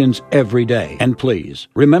decisions every day. And please,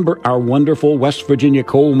 remember our wonderful West Virginia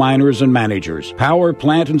coal miners and managers, power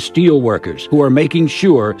plant and steel workers who are making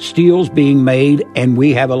sure steel's being made and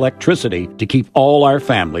we have electricity to keep all our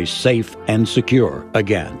families safe and secure.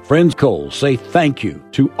 Again, Friends Coal say thank you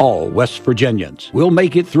to all West Virginians. We'll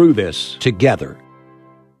make it through this together.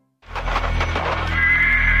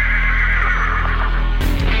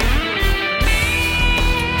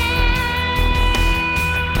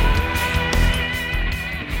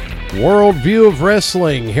 Worldview of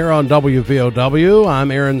Wrestling here on WVOW. I'm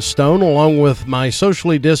Aaron Stone, along with my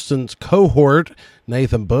socially distanced cohort,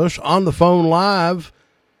 Nathan Bush, on the phone live.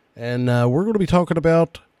 And we're going to be talking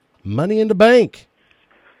about Money in the Bank.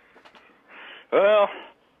 Well,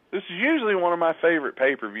 this is usually one of my favorite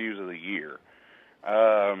pay-per-views of the year.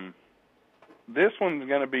 This one's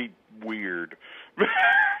going to be weird,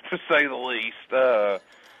 to say the least.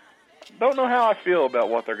 Don't know how I feel about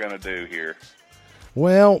what they're going to do here.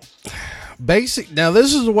 Well, now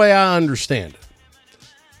this is the way I understand it.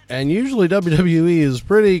 And usually WWE is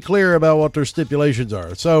pretty clear about what their stipulations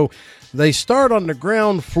are. So they start on the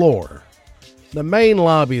ground floor, the main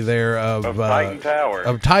lobby there of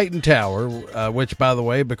Titan Tower, which, by the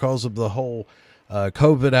way, because of the whole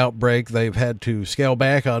COVID outbreak, they've had to scale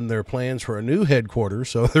back on their plans for a new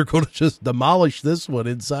headquarters. So they're going to just demolish this one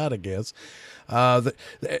inside, I guess. And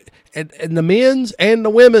the men's and the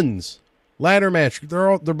women's ladder match,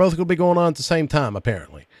 they're both going to be going on at the same time,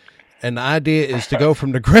 apparently. And the idea is to go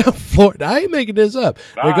from the ground floor. I ain't making this up.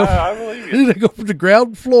 I believe you. They go from the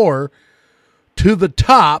ground floor to the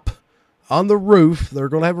top on the roof. They're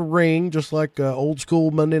going to have a ring, just like old school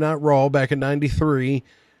Monday Night Raw back in '93.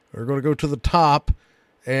 They're going to go to the top,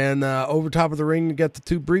 and over top of the ring, you got the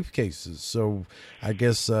two briefcases. So I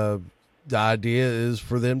guess the idea is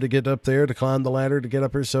for them to get up there, to climb the ladder, to get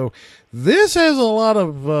up here. So this has a lot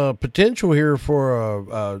of potential here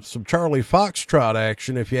for some Charlie Foxtrot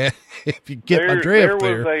action. If you get my drift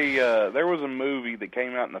there. There was a movie that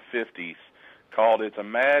came out in the 50s called "It's a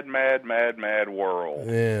Mad, Mad, Mad, Mad World."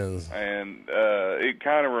 Yes, and it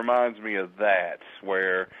kind of reminds me of that,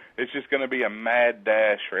 where it's just going to be a mad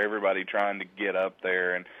dash for everybody trying to get up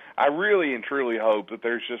there. And I really and truly hope that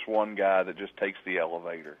there's just one guy that just takes the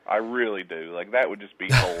elevator. I really do. Like, that would just be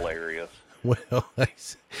hilarious. Well,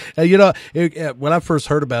 when I first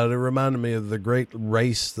heard about it, it reminded me of the great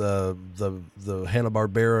race, the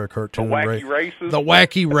Hanna-Barbera cartoon. The Wacky Races? The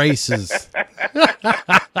Wacky Races.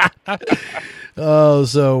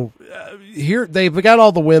 So here they've got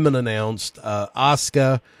all the women announced.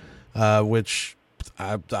 Asuka, which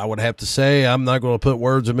I would have to say, I'm not going to put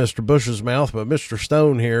words in Mr. Bush's mouth, but Mr.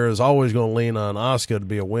 Stone here is always going to lean on Asuka to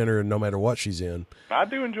be a winner, no matter what she's in. I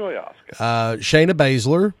do enjoy Asuka. Shayna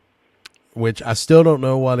Baszler, which I still don't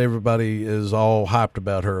know what everybody is all hyped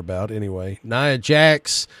about her about. Anyway, Nia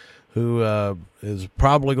Jax, who is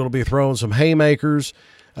probably going to be throwing some haymakers.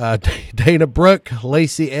 Dana Brooke,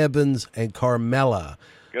 Lacey Evans, and Carmella.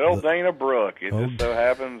 Good old Dana Brooke. It just so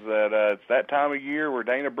happens that it's that time of year where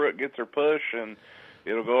Dana Brooke gets her push, and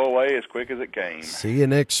it'll go away as quick as it came. See you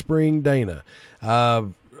next spring, Dana.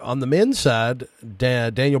 On the men's side,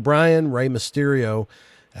 Daniel Bryan, Rey Mysterio,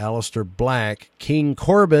 Aleister Black, King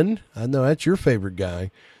Corbin. I know that's your favorite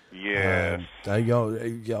guy. Yes. Y'all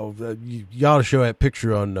ought to show that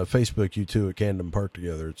picture on Facebook, you two at Camden Park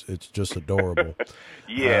together. It's just adorable.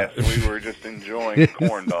 Yes, we were just enjoying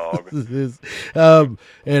corn dog.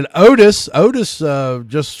 And Otis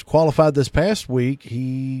just qualified this past week.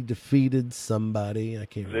 He defeated somebody. I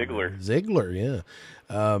can't remember. Ziggler, yeah.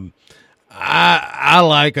 I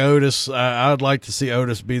like Otis. I'd like to see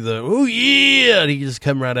Otis be the, oh yeah, and he just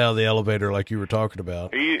come right out of the elevator like you were talking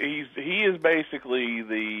about. He is basically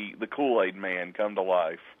the Kool-Aid man come to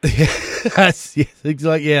life. Yes,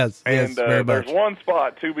 And very there's much. one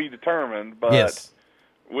spot to be determined, but Yes.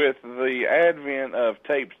 with the advent of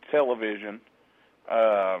taped television,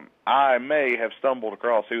 I may have stumbled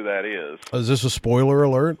across who that is. Is this a spoiler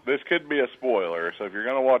alert? This could be a spoiler, so if you're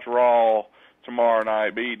going to watch Raw tomorrow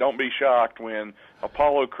night, don't be shocked when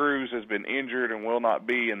Apollo Crews has been injured and will not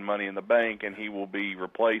be in Money in the Bank, and he will be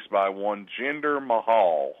replaced by one Jinder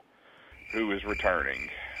Mahal, who is returning.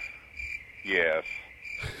 Yes.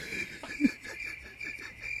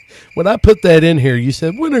 When I put that in here, you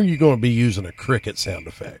said, when are you going to be using a cricket sound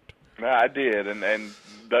effect? No, I did, and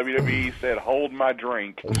WWE said, hold my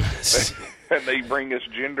drink, and they bring us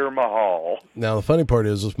Jinder Mahal. Now, the funny part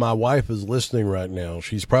is, if my wife is listening right now,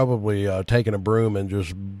 she's probably taking a broom and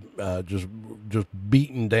just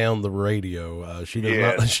beating down the radio. She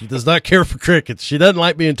does not care for crickets. She doesn't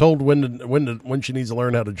like being told when she needs to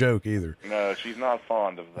learn how to joke either. No, she's not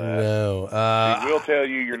fond of that. No. She will tell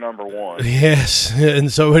you you're number one. Yes, in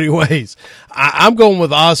so many ways. I'm going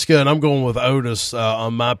with Asuka and I'm going with Otis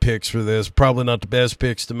on my picks for this. Probably not the best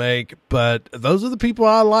picks to make, but those are the people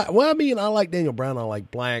I like. Well, I mean, I like Daniel Bryan. I like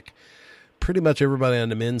Black. Pretty much everybody on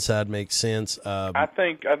the men's side makes sense. I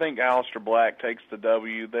think Aleister Black takes the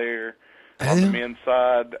W there on the men's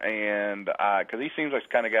side, and because he seems like the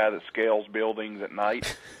kind of guy that scales buildings at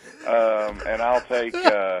night. And I'll take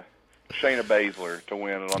Shayna Baszler to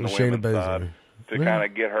win it on the women's side to kind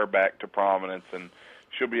of get her back to prominence, and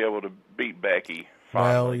she'll be able to beat Becky.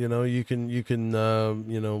 Finally. Well, you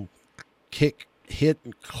can kick, hit,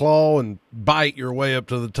 and claw, and bite your way up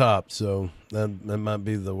to the top. So that might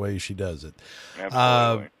be the way she does it.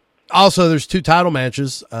 Absolutely. Also, there's two title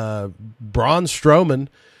matches. Braun Strowman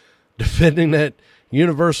defending that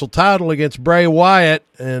Universal title against Bray Wyatt,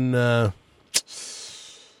 and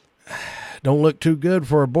don't look too good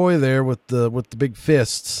for a boy there with the big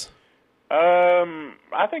fists.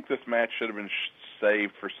 I think this match should have been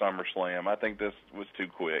saved for SummerSlam. I think this was too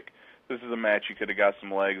quick. This is a match you could have got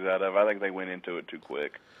some legs out of. I think they went into it too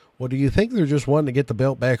quick. Well, do you think they're just wanting to get the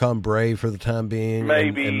belt back on Bray for the time being,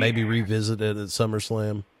 maybe, and maybe revisit it at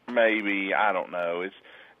SummerSlam? Maybe, I don't know.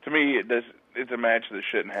 To me, it's a match that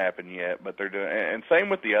shouldn't happen yet, but they're doing. And same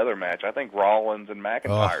with the other match. I think Rollins and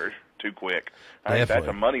McIntyre's too quick. I think that's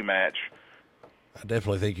a money match. I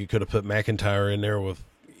definitely think you could have put McIntyre in there with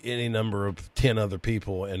any number of 10 other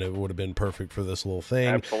people, and it would have been perfect for this little thing.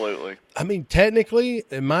 Absolutely. I mean, technically,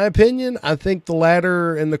 in my opinion, I think the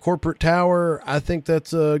ladder and the corporate tower, I think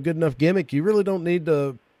that's a good enough gimmick. You really don't need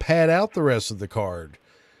to pad out the rest of the card.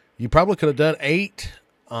 You probably could have done 8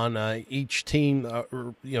 on each team,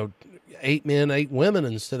 or 8 men, 8 women,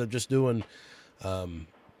 instead of just doing,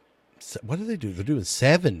 what do they do? They're doing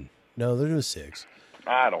 7. No, they're doing 6.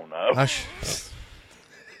 I don't know.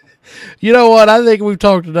 You know what? I think we've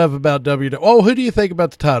talked enough about WWE. Oh, who do you think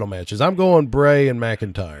about the title matches? I'm going Bray and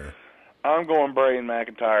McIntyre. I'm going Bray and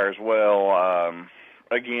McIntyre as well.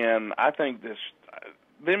 Again, I think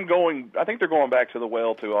they're going back to the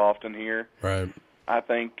well too often here. Right. I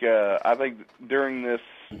think during this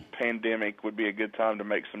pandemic would be a good time to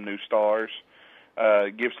make some new stars.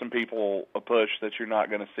 Give some people a push that you're not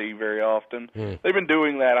going to see very often. They've been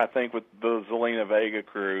doing that, I think, with the Zelina Vega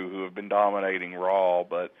crew, who have been dominating Raw,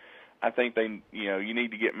 but I think you need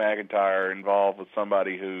to get McIntyre involved with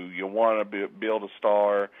somebody who you want to build a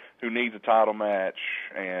star, who needs a title match,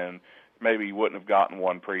 and maybe you wouldn't have gotten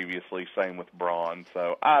one previously. Same with Braun.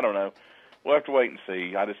 So I don't know. We'll have to wait and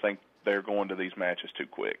see. I just think they're going to these matches too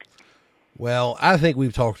quick. Well, I think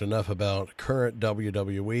we've talked enough about current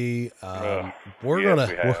WWE. We're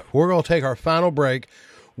gonna take our final break.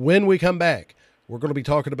 When we come back, we're going to be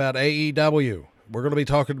talking about AEW. We're going to be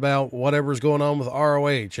talking about whatever's going on with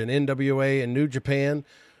ROH and NWA and New Japan.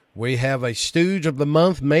 We have a stooge of the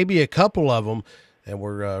month, maybe a couple of them, and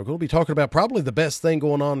we're going to be talking about probably the best thing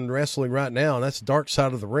going on in wrestling right now, and that's Dark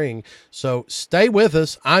Side of the Ring. So stay with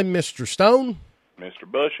us. I'm Mr. Stone. Mr.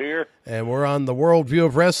 Bush here. And we're on the World View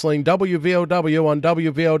of Wrestling, WVOW on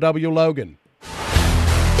WVOW Logan.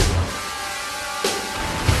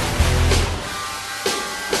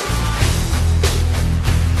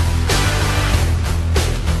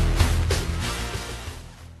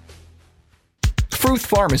 Fruth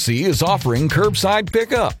Pharmacy is offering curbside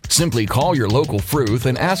pickup. Simply call your local Fruth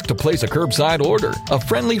and ask to place a curbside order. A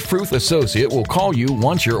friendly Fruth associate will call you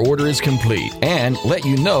once your order is complete and let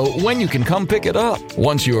you know when you can come pick it up.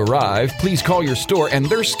 Once you arrive, please call your store and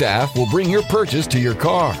their staff will bring your purchase to your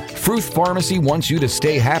car. Fruth Pharmacy wants you to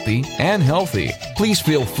stay happy and healthy. Please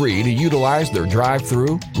feel free to utilize their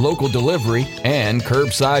drive-thru, local delivery, and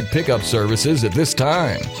curbside pickup services at this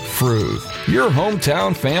time. Fruth, your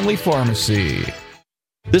hometown family pharmacy.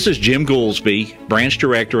 This is Jim Goolsby, Branch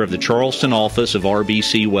Director of the Charleston office of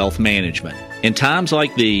RBC Wealth Management. In times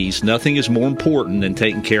like these, nothing is more important than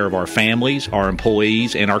taking care of our families, our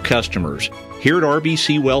employees, and our customers. Here at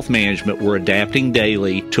RBC Wealth Management, we're adapting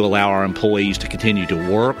daily to allow our employees to continue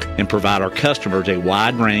to work and provide our customers a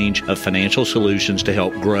wide range of financial solutions to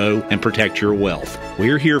help grow and protect your wealth.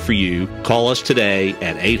 We're here for you. Call us today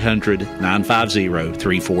at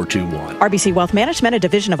 800-950-3421. RBC Wealth Management, a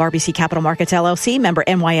division of RBC Capital Markets, LLC, member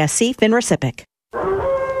NYSE, FINRA SIPC.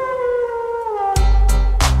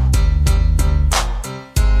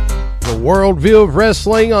 The Worldview of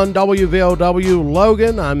Wrestling on WVOW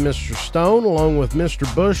Logan. I'm Mr. Stone, along with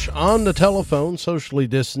Mr. Bush on the telephone, socially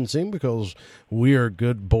distancing because we are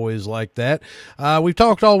good boys like that. We've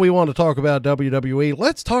talked all we want to talk about WWE.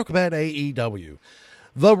 Let's talk about AEW.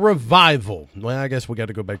 The Revival. Well, I guess we got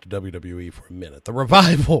to go back to WWE for a minute. The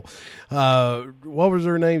Revival. What was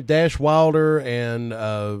her name? Dash Wilder and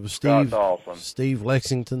Steve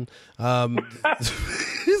Lexington.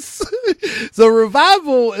 So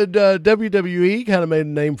Revival and WWE kind of made a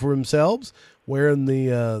name for themselves, wearing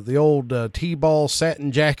the old T-ball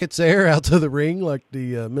satin jackets there out to the ring, like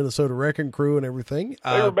the Minnesota Wrecking Crew and everything.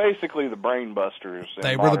 They were basically the Brain Busters.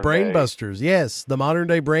 They were the Brain Busters, yes, the modern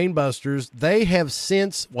day Brain Busters. They have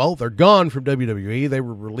since, well, they're gone from WWE. They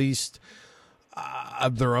were released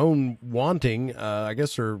of their own wanting. I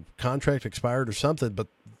guess their contract expired or something, but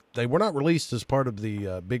they were not released as part of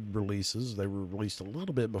the big releases. They were released a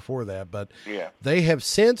little bit before that, but they have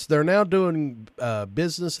since. They're now doing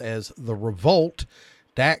business as the Revolt,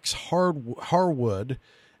 Dax Harwood,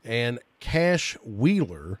 and Cash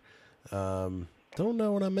Wheeler. Don't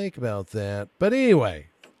know what I make about that, but anyway,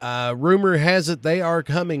 rumor has it they are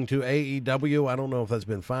coming to AEW. I don't know if that's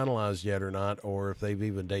been finalized yet or not, or if they've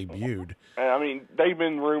even debuted. I mean, they've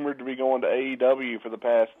been rumored to be going to AEW for the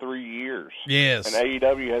past 3 years. Yes. And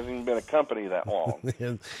AEW hasn't even been a company that long.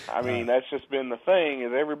 I mean, that's just been the thing,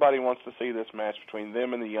 is everybody wants to see this match between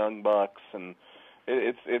them and the Young Bucks, and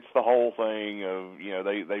it's the whole thing of, you know,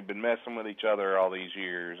 they've been messing with each other all these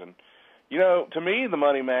years. And, you know, to me, the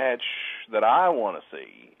money match that I want to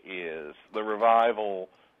see is the Revival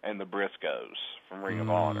and the Briscoes from Ring of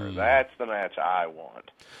Honor. That's the match I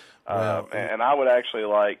want. And I would actually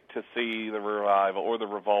like to see the Revival or the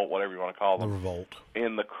Revolt, whatever you want to call them,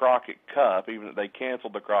 in the Crockett Cup, even if they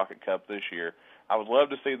canceled the Crockett Cup this year. I would love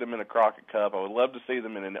to see them in a Crockett Cup. I would love to see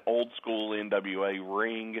them in an old-school NWA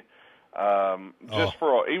ring, even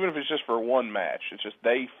if it's just for one match. It's just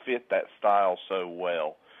they fit that style so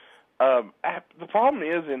well. The problem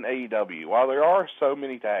is in AEW, while there are so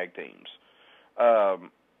many tag teams, I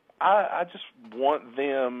just want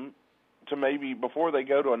them to maybe, before they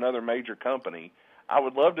go to another major company, I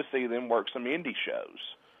would love to see them work some indie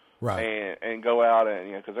shows. Right. And go out and,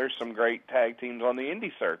 you know, because there's some great tag teams on the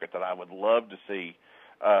indie circuit that I would love to see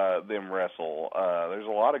them wrestle. There's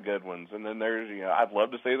a lot of good ones. And then there's, you know, I'd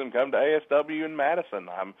love to see them come to ASW in Madison.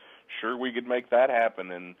 I'm sure we could make that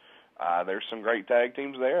happen. And there's some great tag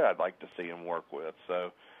teams there I'd like to see them work with.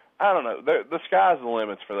 So, I don't know. The sky's the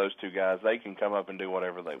limits for those two guys. They can come up and do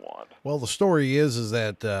whatever they want. Well, the story is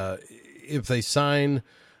that if they sign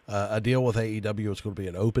a deal with AEW, it's going to be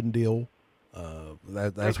an open deal.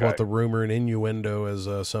 That's what the rumor and innuendo, as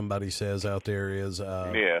somebody says out there, is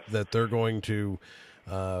that they're going to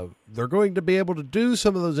be able to do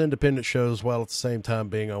some of those independent shows while at the same time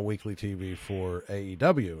being on weekly TV for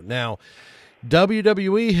AEW. Now,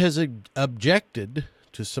 WWE has objected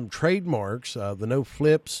to some trademarks, the no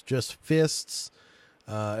flips, just fists,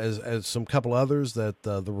 as some couple others that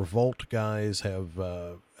the Revolt guys have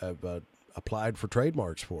applied for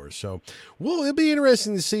trademarks for. So, well, it'll be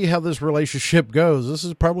interesting to see how this relationship goes. This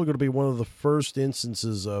is probably going to be one of the first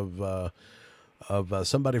instances of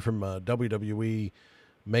somebody from WWE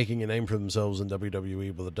making a name for themselves in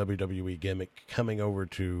WWE with a WWE gimmick coming over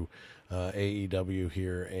to AEW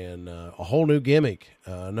here, and a whole new gimmick.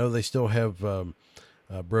 I know they still have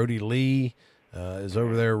Brody Lee is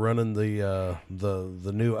over there running the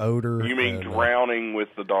new odor. You mean drowning with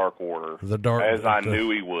the Dark Order? I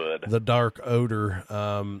knew he would. The Dark Odor.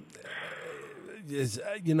 Is,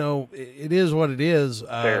 you know, it is what it is.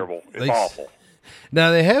 Terrible. It's awful.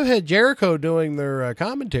 Now, they have had Jericho doing their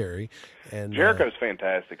commentary. And Jericho's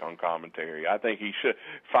fantastic on commentary. I think he should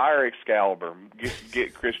fire Excalibur.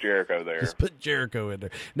 Get Chris Jericho there. Just put Jericho in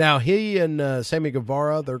there. Now, he and Sammy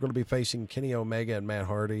Guevara, they're going to be facing Kenny Omega and Matt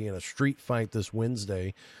Hardy in a street fight this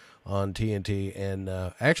Wednesday on TNT. And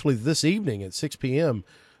actually, this evening at 6 p.m.,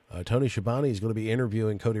 Tony Schiavone is going to be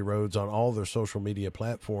interviewing Cody Rhodes on all their social media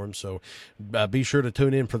platforms, so be sure to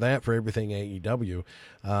tune in for that for everything AEW.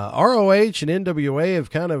 ROH and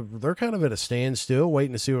NWA they're kind of at a standstill,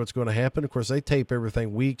 waiting to see what's going to happen. Of course, they tape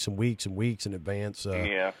everything weeks and weeks and weeks in advance.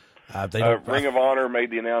 Ring of Honor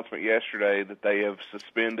made the announcement yesterday that they have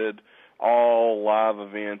suspended all live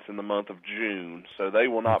events in the month of June, so they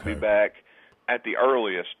will not be back at the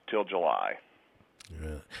earliest till July.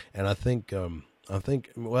 Yeah. And I think,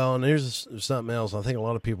 well, and here's something else. I think a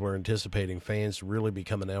lot of people are anticipating fans to really be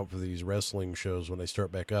coming out for these wrestling shows when they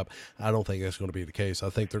start back up. I don't think that's going to be the case. I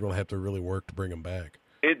think they're going to have to really work to bring them back.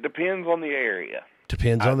 It depends on the area.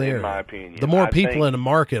 Depends on the area. In my opinion. The more people in the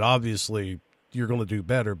market, obviously, you're going to do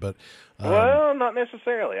better. But well, not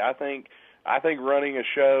necessarily. I think running a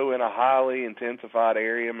show in a highly intensified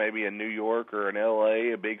area, maybe in New York or in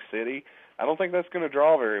L.A., a big city, I don't think that's going to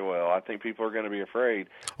draw very well. I think people are going to be afraid.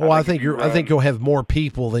 I think you'll have more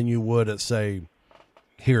people than you would at, say,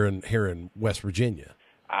 here in West Virginia.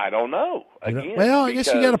 I don't know. Again, well, I guess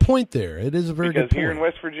you got a point there. It is a very good point. Because here in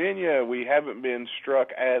West Virginia, we haven't been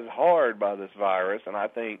struck as hard by this virus, and I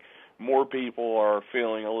think more people are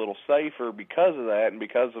feeling a little safer because of that and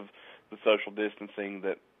because of the social distancing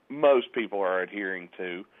that most people are adhering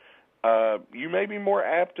to. You may be more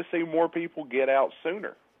apt to see more people get out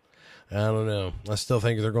sooner. I don't know. I still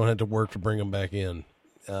think they're going to have to work to bring them back in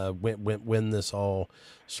when this all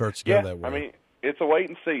starts to go that way. I mean, it's a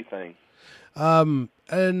wait-and-see thing. And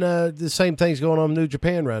the same thing's going on in New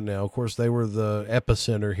Japan right now. Of course, they were the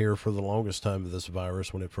epicenter here for the longest time of this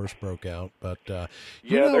virus when it first broke out. But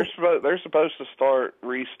they're supposed to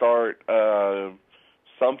restart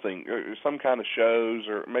something, or some kind of shows,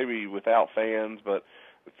 or maybe without fans. But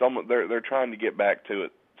they're trying to get back to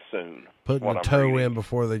it soon. Putting the toe in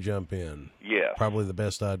before they jump in. Yeah. Probably the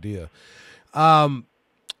best idea. The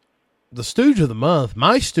Stooge of the Month,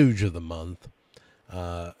 my Stooge of the Month,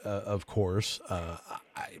 of course.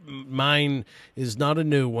 Mine is not a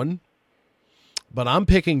new one, but I'm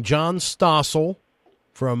picking John Stossel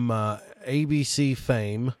from ABC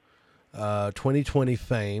fame, 2020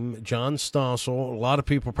 fame. John Stossel. A lot of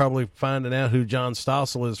people probably finding out who John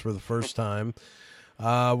Stossel is for the first time.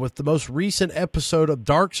 With the most recent episode of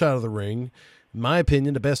Dark Side of the Ring, in my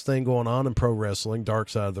opinion, the best thing going on in pro wrestling, Dark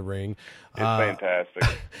Side of the Ring. It's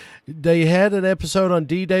fantastic. They had an episode on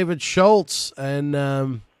D. David Schultz, and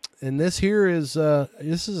this here is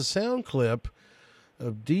this is a sound clip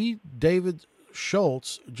of D. David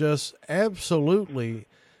Schultz just absolutely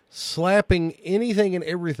slapping anything and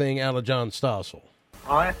everything out of John Stossel.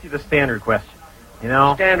 I'll ask you the standard question.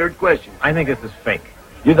 Standard question. I think this is fake.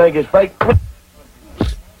 You think it's fake?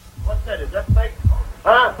 What's that? Is that fake?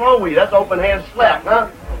 Huh? Chloe, that's open hand slap, huh?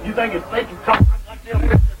 You think it's fake? You come like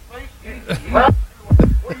this fake? Huh?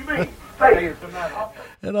 What do you mean? Fake.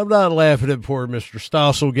 And I'm not laughing at poor Mr.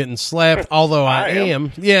 Stossel getting slapped, although I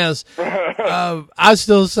am. Yes. I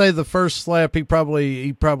still say the first slap, he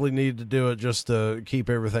probably needed to do it just to keep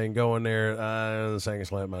everything going there. The second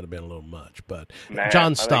slap might have been a little much. But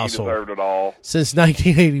John Stossel, I think he deserved it all. Since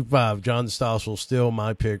 1985, John Stossel still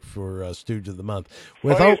my pick for Stooge of the Month.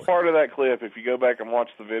 Funniest part of that clip, if you go back and watch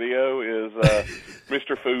the video, is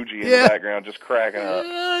Mr. Fuji in the background just cracking up.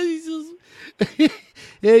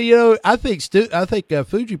 Yeah, I think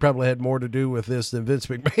Fuji probably had more to do with this than Vince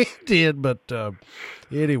McMahon did. But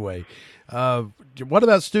anyway, what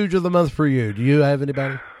about Stooge of the Month for you? Do you have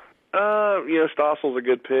anybody? Stossel's a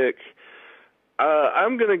good pick.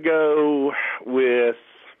 I'm going to go with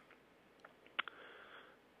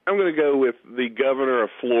the governor of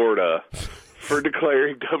Florida for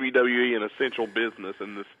declaring WWE an essential business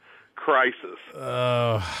in this crisis.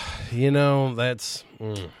 That's.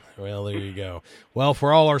 Well, there you go. Well,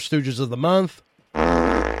 for all our Stooges of the Month,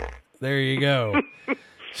 there you go.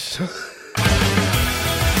 So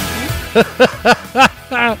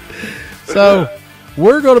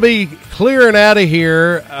we're going to be clearing out of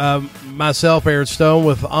here. Myself, Aaron Stone,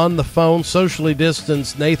 with on the phone, socially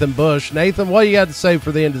distanced Nathan Bush. Nathan, what do you got to say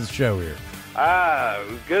for the end of the show here?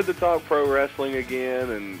 It was good to talk pro wrestling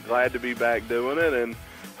again, and glad to be back doing it, and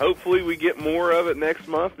hopefully we get more of it next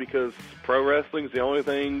month because pro wrestling's the only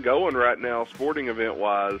thing going right now, sporting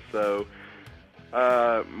event-wise. So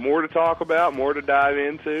more to talk about, more to dive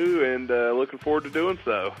into, and looking forward to doing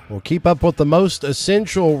so. Well, keep up with the most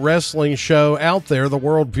essential wrestling show out there, the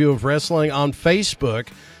Worldview of Wrestling, on Facebook.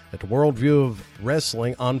 At the Worldview of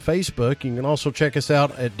Wrestling on Facebook. You can also check us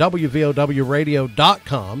out at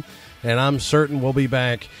WVOWradio.com. And I'm certain we'll be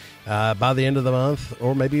back by the end of the month,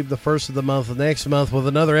 or maybe the first of the month next month, with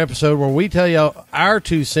another episode where we tell you our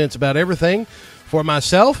 2 cents about everything. For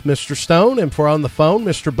myself, Mr. Stone, and for on the phone,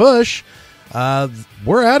 Mr. Bush,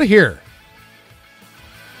 we're out of here.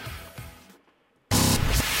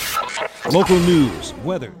 Local news,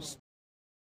 weathers,